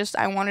 It's just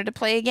I wanted to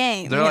play a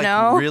game, they're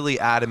like really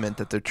adamant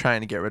that they're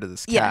trying to get rid of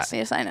this cat.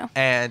 Yes, I know.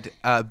 And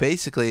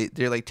basically,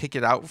 they're like, take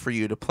it out for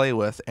you to play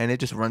with, and it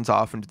just runs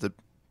off into the,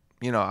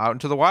 out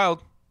into the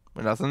wild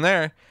with nothing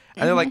there.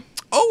 And they're like,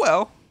 oh,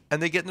 well.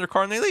 And they get in their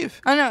car and they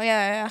leave. I know,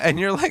 yeah. And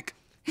you're like,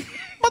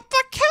 but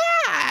the cat!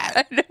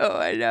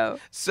 I know.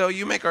 So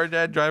you make our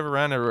dad drive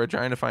around everywhere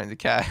trying to find the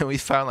cat, and we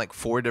found like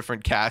 4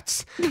 different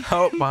cats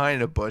out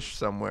behind a bush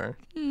somewhere.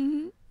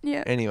 Mm-hmm.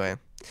 Yeah. Anyway,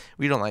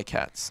 we don't like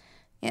cats.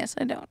 Yes,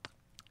 I don't.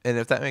 And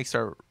if that makes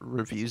our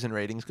reviews and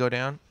ratings go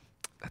down,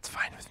 that's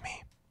fine with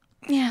me.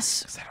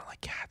 Yes. Because I don't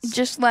like cats.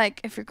 Just like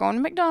if you're going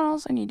to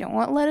McDonald's and you don't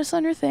want lettuce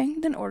on your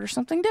thing, then order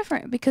something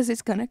different because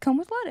it's going to come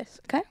with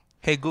lettuce, okay?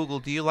 Hey, Google,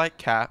 do you like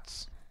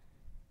cats?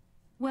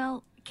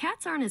 Well,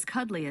 cats aren't as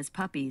cuddly as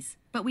puppies,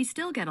 but we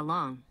still get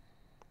along.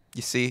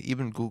 You see,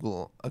 even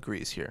Google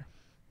agrees here.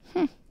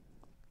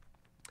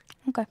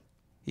 Okay.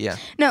 Yeah.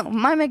 No,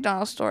 my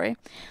McDonald's story.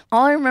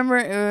 All I remember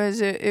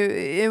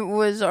it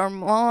was our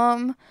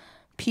mom,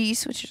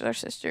 Peace, which is our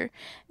sister,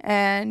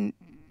 and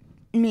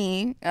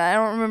me. I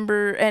don't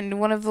remember, and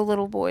one of the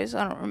little boys.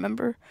 I don't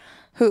remember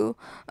who.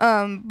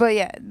 But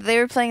yeah, they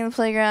were playing in the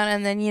playground,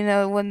 and then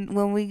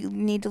when we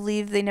need to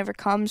leave, they never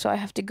come, so I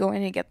have to go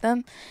in and get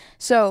them.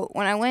 So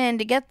when I went in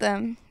to get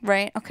them,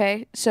 right?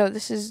 Okay, so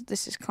this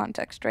is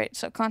context, right?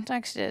 So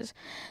context is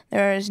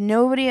there is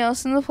nobody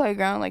else in the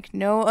playground, like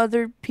no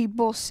other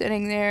people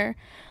sitting there,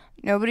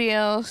 nobody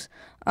else.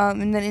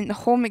 And then in the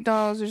whole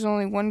McDonald's, there's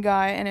only one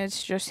guy, and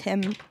it's just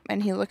him,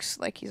 and he looks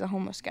like he's a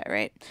homeless guy,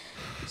 right?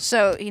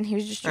 So and he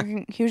was just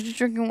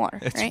drinking water.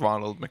 It's right?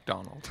 Ronald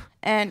McDonald.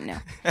 And no,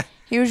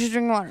 he was just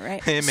drinking water,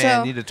 right? Hey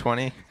man, need a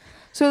 20?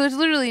 So there's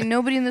literally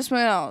nobody in this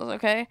McDonald's,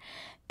 okay?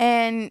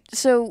 And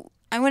so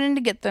I went in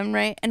to get them,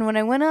 right? And when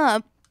I went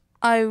up,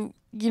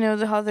 you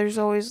know how there's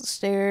always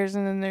stairs,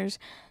 and then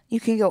you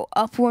can go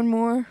up one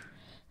more,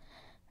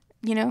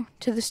 you know,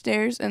 to the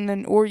stairs, and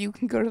then, or you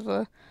can go to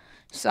the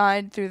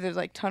side through the,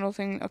 like, tunnel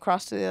thing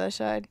across to the other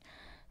side.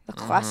 The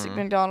classic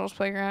McDonald's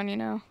playground, you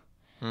know?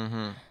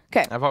 Mm-hmm.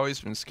 Okay. I've always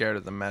been scared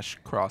of the mesh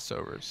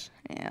crossovers.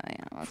 Yeah.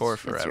 For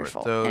It's your forever.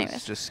 fault. Those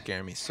Anyways. just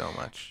scare me so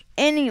much.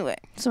 Anyway,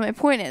 so my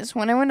point is,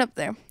 when I went up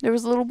there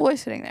was a little boy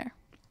sitting there.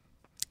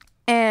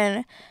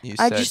 And You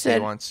I said, just do you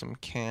said, want some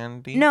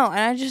candy? no, and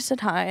I just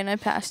said hi, and I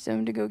passed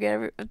him to go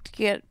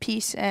get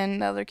Peace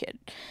and the other kid.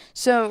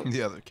 So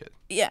The other kid.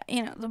 yeah,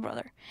 you know, the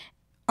brother.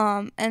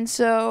 And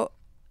so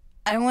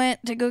I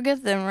went to go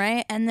get them,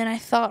 right? And then I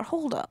thought,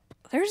 hold up,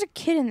 there's a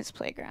kid in this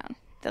playground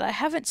that I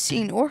haven't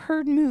seen or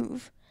heard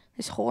move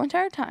this whole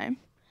entire time.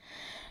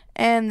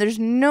 And there's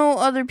no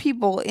other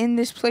people in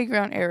this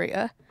playground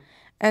area.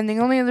 And the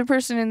only other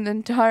person in the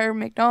entire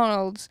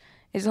McDonald's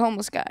is a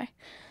homeless guy.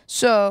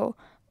 So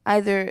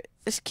either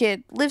this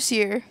kid lives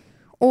here,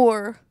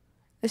 or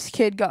this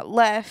kid got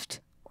left,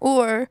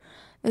 or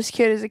this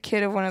kid is a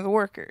kid of one of the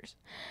workers.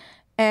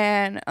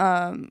 And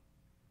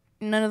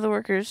none of the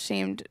workers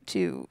seemed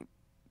to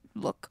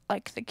look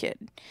like the kid.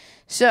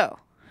 So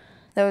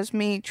that was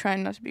me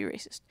trying not to be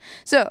racist.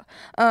 So,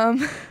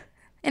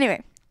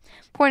 anyway,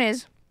 point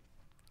is,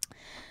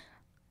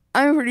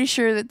 I'm pretty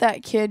sure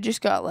that kid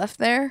just got left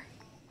there.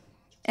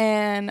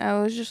 And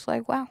I was just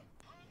like, wow.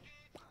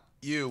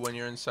 You, when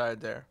you're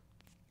inside there.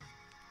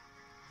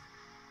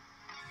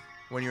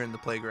 When you're in the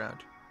playground.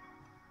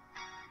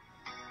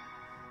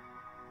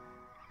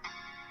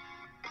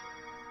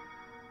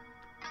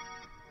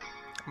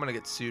 I'm gonna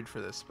get sued for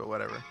this, but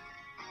whatever.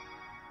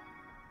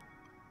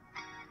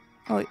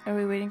 Oh, are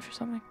we waiting for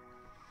something?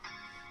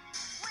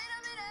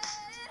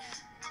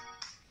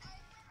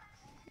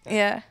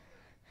 Yeah.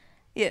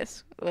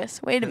 Yes.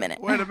 Wait a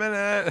minute. Wait a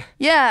minute.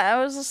 Yeah,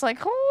 I was just like,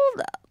 hold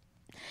up.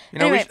 You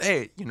know, Anyway.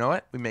 hey, you know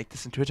what? We make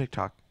this into a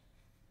TikTok.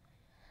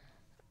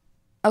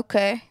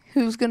 Okay,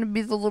 who's gonna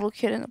be the little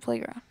kid in the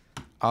playground?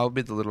 I'll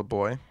be the little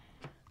boy,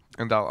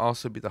 and I'll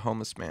also be the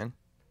homeless man,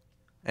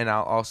 and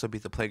I'll also be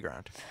the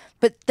playground.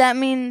 But that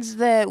means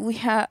that we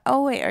have.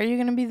 Oh wait, are you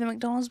gonna be the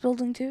McDonald's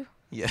building too?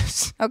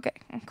 Yes. Okay,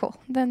 cool.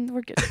 Then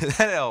we're good.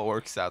 That all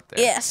works out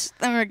there. Yes,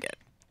 then we're good.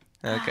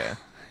 Okay.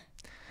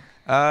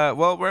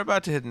 Well, we're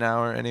about to hit an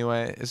hour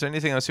anyway. Is there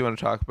anything else you want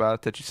to talk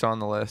about that you saw on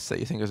the list that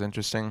you think is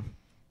interesting?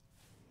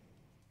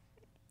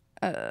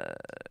 I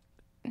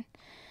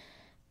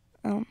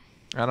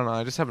don't know.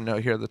 I just have a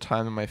note here at the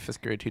time that my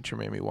 5th grade teacher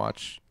made me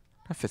watch.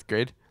 Not 5th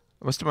grade.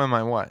 It must have been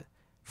my what?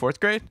 4th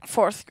grade?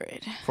 4th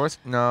grade. 4th?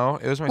 No,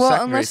 it was my Well, 2nd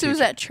grade unless it was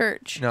teacher. at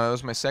church. No, it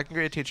was my 2nd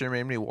grade teacher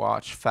made me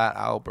watch Fat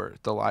Albert,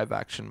 the live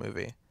action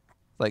movie.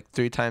 Like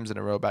 3 times in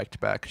a row back to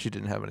back. She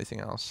didn't have anything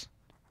else.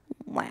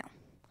 Wow.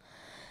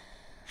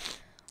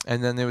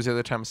 And then there was the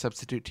other time a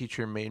substitute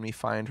teacher made me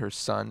find her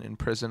son in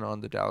prison on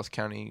the Dallas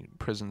County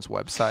Prison's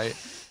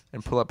website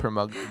and pull up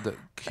the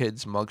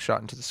kid's mugshot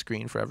into the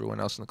screen for everyone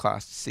else in the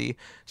class to see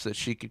so that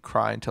she could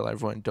cry and tell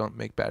everyone, don't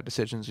make bad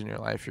decisions in your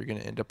life. You're going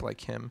to end up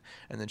like him.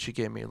 And then she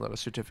gave me a little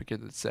certificate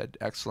that said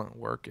excellent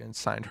work and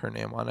signed her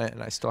name on it.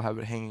 And I still have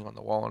it hanging on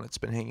the wall, and it's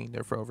been hanging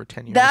there for over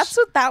 10 years. That's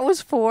what that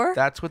was for?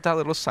 That's what that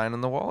little sign on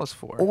the wall is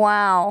for.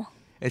 Wow.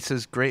 It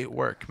says great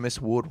work, Miss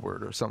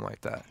Woodward or something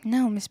like that.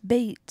 No, Miss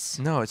Bates.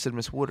 No, it said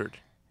Miss Woodard.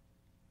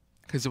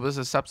 Because it was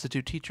a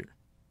substitute teacher.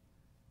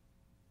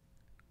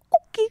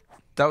 Okay.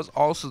 That was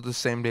also the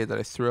same day that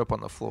I threw up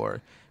on the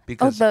floor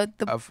because of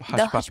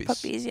Hush Puppies.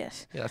 Hush Puppies,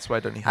 yes. Yeah, that's why I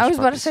don't eat Hush I was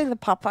about to Puppies. say the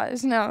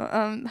Popeyes.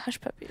 No, Hush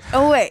Puppies.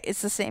 Oh, wait,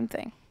 it's the same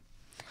thing.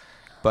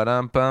 But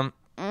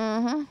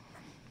Mm-hmm.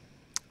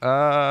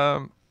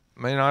 I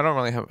don't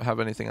really have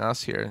anything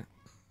else here.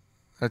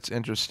 That's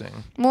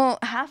interesting. Well,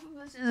 half of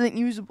this isn't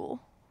usable.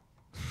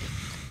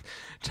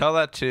 Tell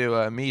that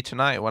to me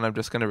tonight when I'm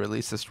just going to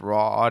release this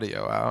raw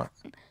audio out.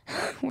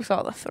 With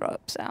all the throw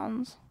up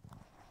sounds.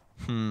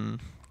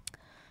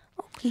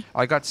 Okay.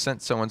 I got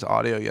sent someone's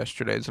audio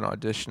yesterday as an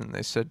audition, and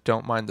they said,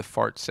 don't mind the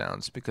fart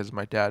sounds because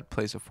my dad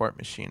plays a fart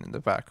machine in the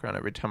background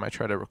every time I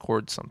try to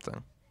record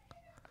something.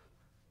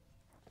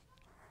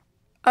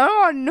 I don't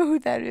want to know who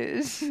that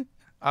is.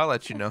 I'll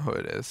let you know who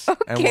it is,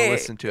 Okay. and we'll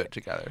listen to it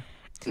together.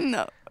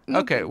 No.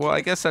 Okay, well,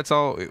 I guess that's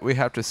all we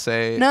have to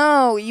say.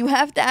 No, you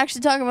have to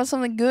actually talk about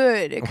something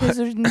good because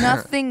there's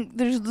nothing.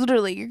 There's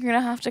literally you're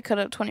gonna have to cut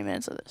out 20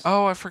 minutes of this.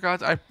 Oh, I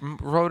forgot. I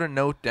wrote a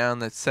note down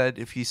that said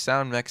if you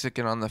sound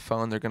Mexican on the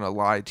phone, they're going to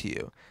lie to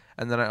you.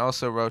 And then I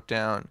also wrote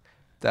down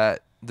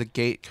that the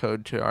gate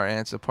code to our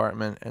aunt's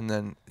apartment, and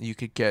then you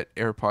could get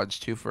AirPods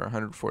 2 for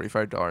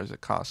 $145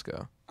 at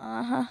Costco.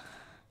 Uh-huh.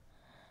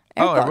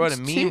 Oh, I wrote a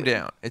AirPods meme 2.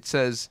 down. It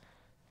says,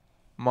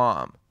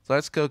 Mom,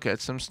 let's go get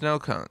some snow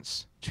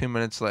cones. 2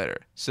 minutes later,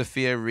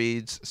 Sophia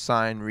reads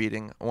sign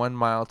reading 1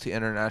 mile to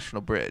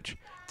International Bridge.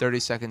 30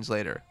 seconds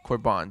later,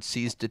 Corban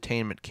sees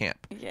detainment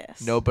camp.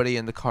 Yes. Nobody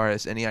in the car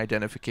has any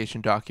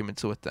identification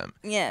documents with them.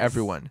 Yes.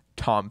 Everyone,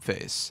 Tom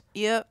face.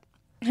 Yep.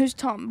 Who's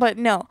Tom? But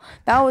no,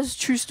 that was a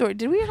true story.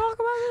 Did we talk about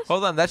this?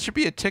 Hold on, that should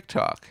be a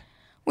TikTok.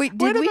 Wait, Wait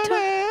did a we talk?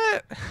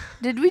 minute.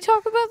 Did we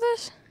talk about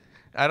this?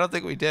 I don't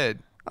think we did.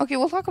 Okay,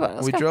 we'll talk about it.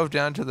 Let's We go. drove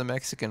down to the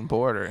Mexican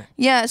border.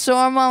 Yeah, so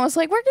our mom was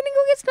like, "We're gonna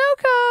go get snow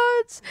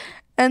cones,"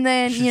 and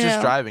then She's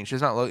just driving.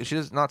 She's not.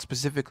 She's not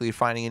specifically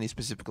finding any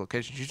specific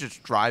location. She's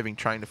just driving,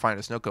 trying to find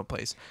a snow cone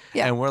place.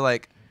 Yeah. And we're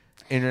like,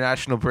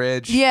 International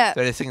Bridge. Yeah.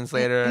 30 seconds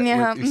later,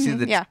 Yeah, we see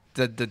the yeah.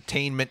 the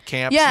detainment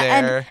camps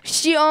Yeah, there. and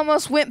she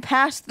almost went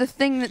past the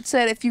thing that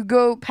said, "If you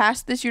go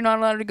past this, you're not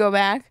allowed to go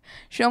back."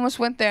 She almost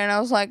went there, and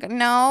I was like,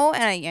 "No,"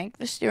 and I yanked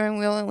the steering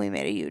wheel, and we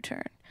made a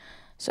U-turn.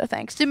 So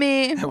thanks to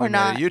me, And we're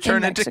not. You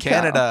turn in into Mexico.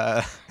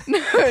 Canada. No,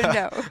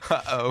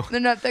 Uh-oh. they're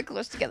not that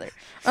close together.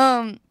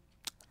 At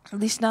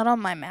least not on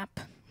my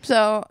map.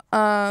 So,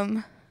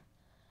 Oh,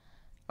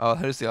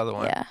 here's the other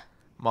one. yeah.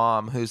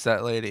 Mom, who's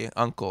that lady?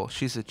 Uncle,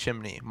 she's a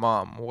chimney.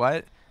 Mom,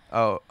 what?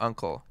 Oh,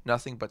 uncle,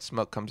 nothing but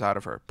smoke comes out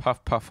of her.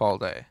 Puff, puff all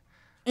day.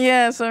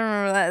 Yes, I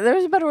remember that. There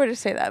was a better way to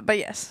say that, but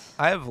yes.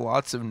 I have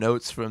lots of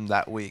notes from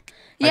that week.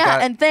 Yeah,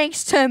 and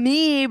thanks to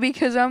me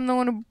because I'm the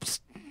one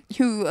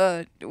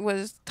who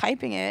was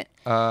typing it.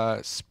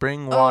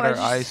 Spring water,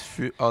 just- ice,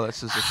 fruit. Oh,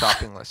 this is the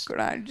shopping list. Good,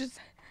 I just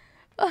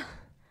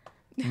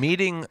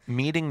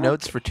Meeting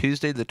notes for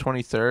Tuesday the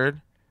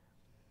 23rd.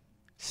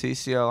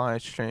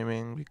 CCLI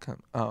streaming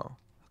become. Oh,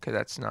 okay,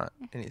 that's not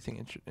anything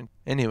interesting.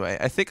 Anyway,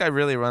 I think I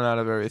really run out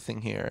of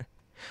everything here.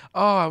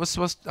 Oh, I was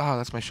supposed. Oh,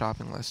 that's my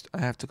shopping list. I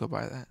have to go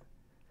buy that.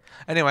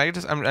 Anyway,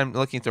 I'm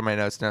looking through my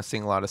notes now,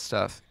 seeing a lot of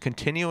stuff.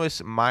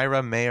 Continuous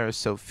Myra Mayer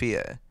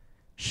Sophia,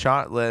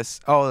 shot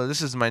list. Oh,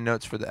 this is my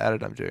notes for the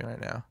edit I'm doing right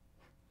now.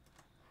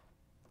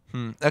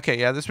 Okay,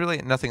 yeah, there's really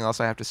nothing else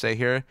I have to say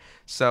here.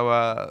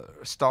 So,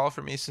 stall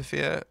for me,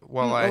 Sophia,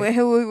 while I... Wait,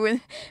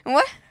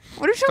 what?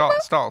 What are you talking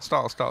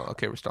Stall.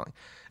 Okay, we're stalling.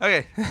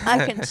 Okay.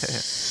 I can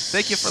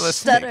Thank you for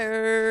listening.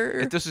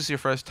 stutter. If this is your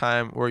first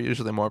time, we're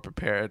usually more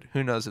prepared.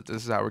 Who knows if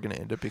this is how we're going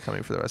to end up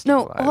becoming for the rest of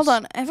our lives. Hold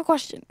on. I have a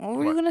question. What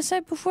were you What? going to say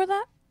before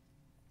that?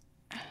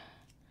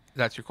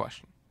 That's your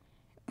question.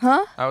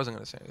 Huh? I wasn't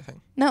going to say anything.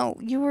 No,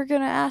 you were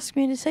going to ask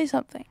me to say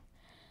something.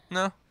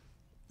 No.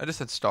 I just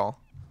said stall.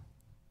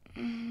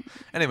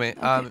 Anyway,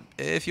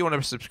 if you want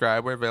to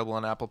subscribe, we're available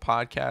on Apple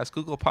Podcasts,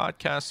 Google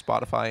Podcasts,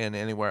 Spotify, and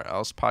anywhere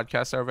else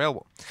podcasts are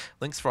available.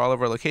 Links for all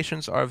of our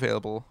locations are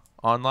available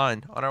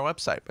online on our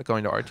website by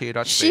going to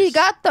rta.space. She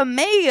got the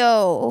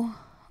mayo.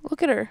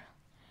 Look at her.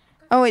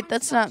 Oh, wait,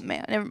 that's not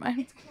mayo. Never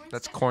mind.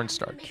 That's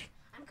cornstarch.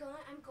 I'm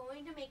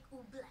going to make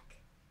oobleck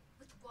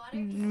with water.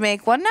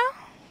 Make what now?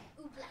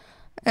 Oobleck.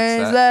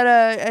 Is that?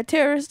 that a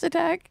terrorist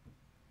attack?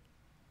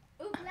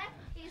 Oobleck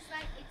is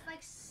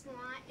like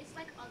slime. It's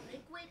like a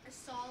liquid, a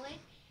solid,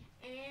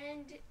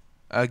 and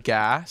A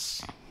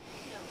gas.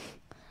 no,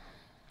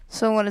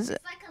 So what is it?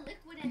 it's like a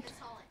liquid and a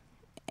solid.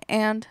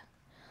 And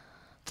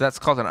That's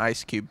called an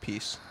ice cube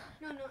piece.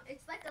 No,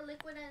 it's like a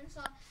liquid and a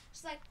solid.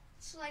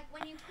 So like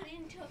when you put it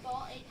into a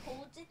ball, it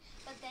holds it,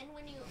 but then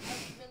when you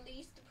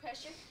release the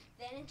pressure,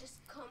 then it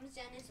just comes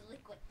down as a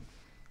liquid.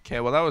 Okay,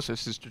 well, that was her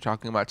sister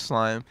talking about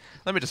slime.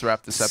 Let me just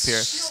wrap this up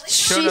here.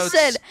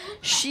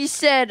 she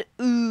said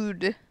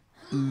ood.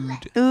 Ood.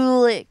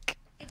 Oolick.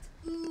 It's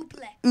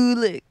oobleck.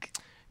 Oolick.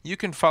 You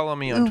can follow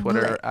me on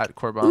Twitter at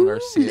Corban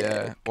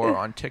Garcia or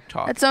on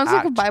TikTok. That sounds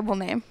like a at- Bible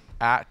name.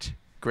 At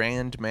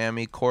Grand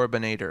Mammy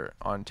Corbinator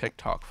on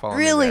TikTok. Follow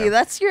me Really? there.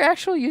 That's your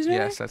actual username?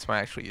 Yes, that's my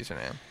actual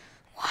username.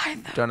 Why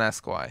though? Don't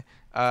ask why.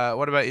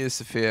 What about you,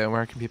 Sophia?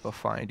 Where can people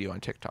find you on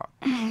TikTok?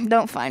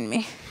 Don't find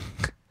me.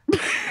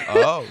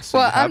 Oh, so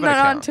Well, you have I'm an not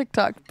on account.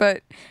 TikTok,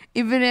 but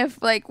even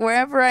if like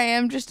wherever I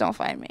am, just don't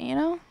find me. You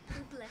know.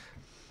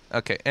 Oobleck.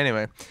 Okay.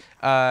 Anyway,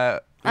 we'll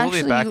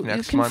Actually, be back you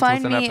next can month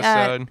find with an me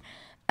episode.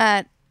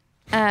 At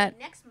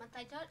Next month,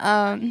 I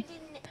thought you did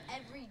it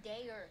every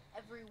day or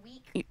every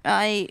week.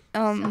 I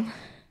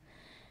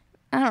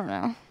don't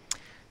know.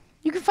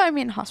 You can find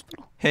me in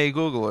hospital. Hey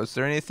Google, is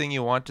there anything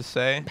you want to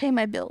say? Pay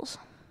my bills.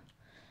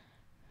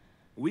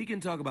 We can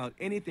talk about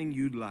anything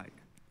you'd like,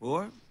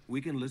 or we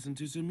can listen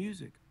to some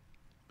music.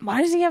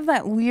 Why does he have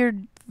that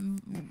weird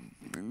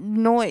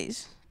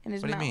noise in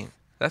his What do mouth? you mean?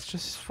 That's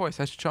just his voice.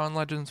 That's John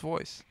Legend's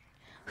voice.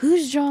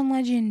 Who's John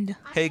Legend?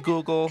 Hey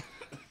Google,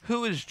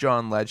 who is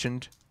John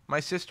Legend? My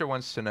sister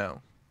wants to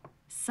know.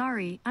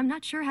 Sorry, I'm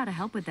not sure how to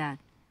help with that.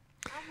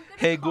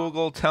 Hey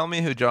Google, tell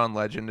me who John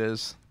Legend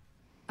is.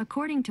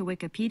 According to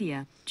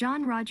Wikipedia,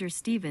 John Roger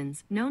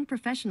Stevens, known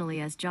professionally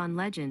as John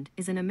Legend,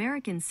 is an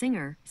American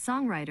singer,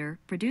 songwriter,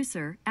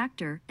 producer,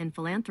 actor, and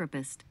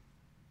philanthropist.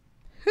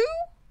 Who?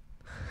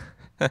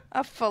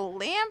 A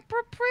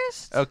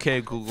philanthropist? Okay,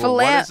 Google,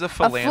 what is a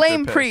philanthropist? A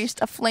flame priest.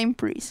 A flame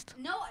priest.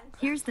 No,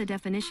 Here's the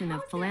definition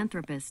of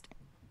philanthropist.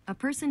 A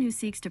person who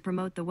seeks to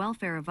promote the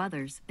welfare of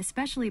others,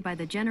 especially by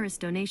the generous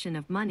donation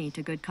of money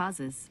to good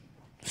causes.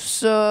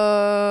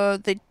 So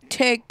they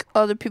take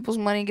other people's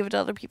money and give it to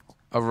other people.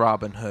 A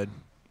Robin Hood.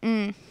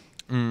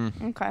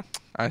 Okay.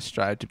 I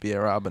strive to be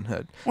a Robin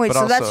Hood. Wait, But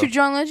so that's also- who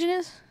John Legend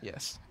is?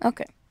 Yes.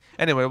 Okay.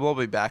 Anyway, we'll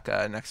be back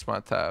next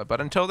month.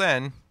 But until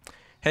then,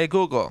 hey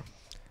Google,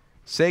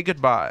 say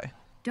goodbye.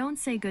 Don't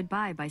Say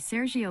Goodbye by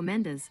Sergio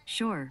Mendes,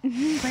 sure.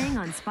 Playing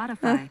on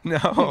Spotify. No.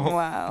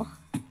 Wow.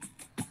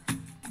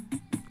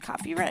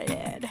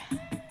 copyrighted.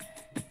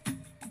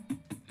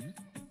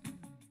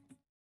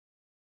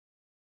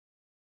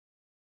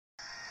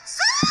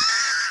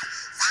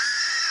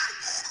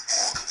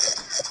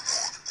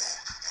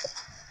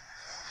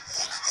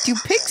 Do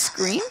pigs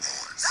scream?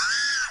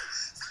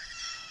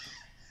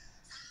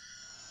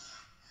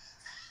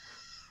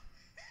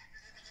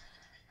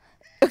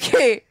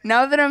 Okay,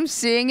 now that I'm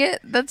seeing it,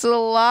 that's a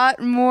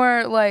lot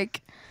more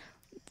like,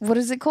 what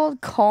is it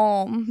called?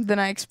 Calm than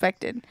I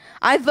expected.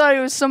 I thought it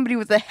was somebody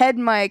with a head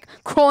mic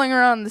crawling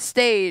around the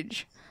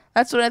stage.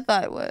 That's what I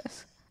thought it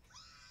was.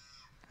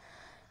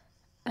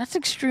 That's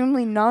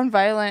extremely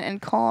nonviolent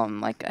and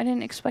calm. Like, I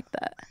didn't expect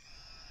that.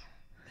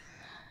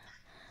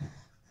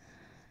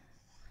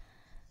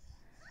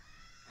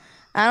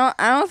 I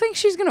don't think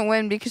she's gonna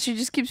win because she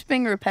just keeps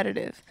being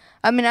repetitive.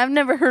 I mean, I've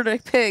never heard a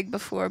pig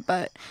before,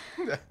 but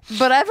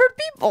I've heard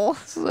people.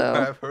 So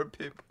I've heard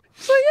people.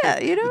 So yeah,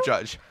 you know. The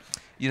judge.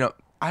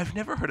 I've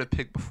never heard a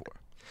pig before,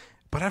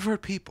 but I've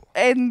heard people.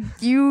 And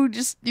you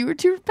were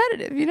too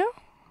repetitive, you know.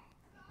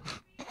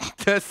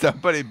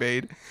 Somebody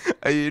made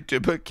a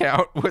YouTube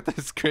account with a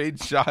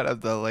screenshot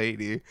of the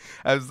lady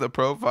as the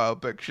profile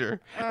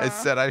picture and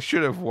said I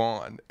should have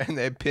won, and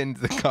they pinned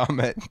the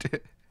comment.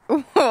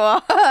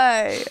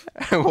 Why?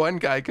 One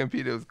guy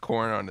competed with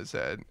corn on his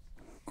head.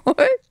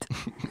 What?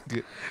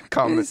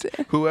 Comment.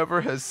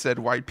 Whoever has said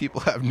white people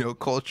have no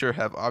culture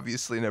have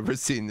obviously never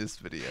seen this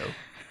video.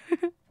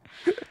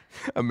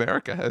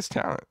 America has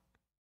talent.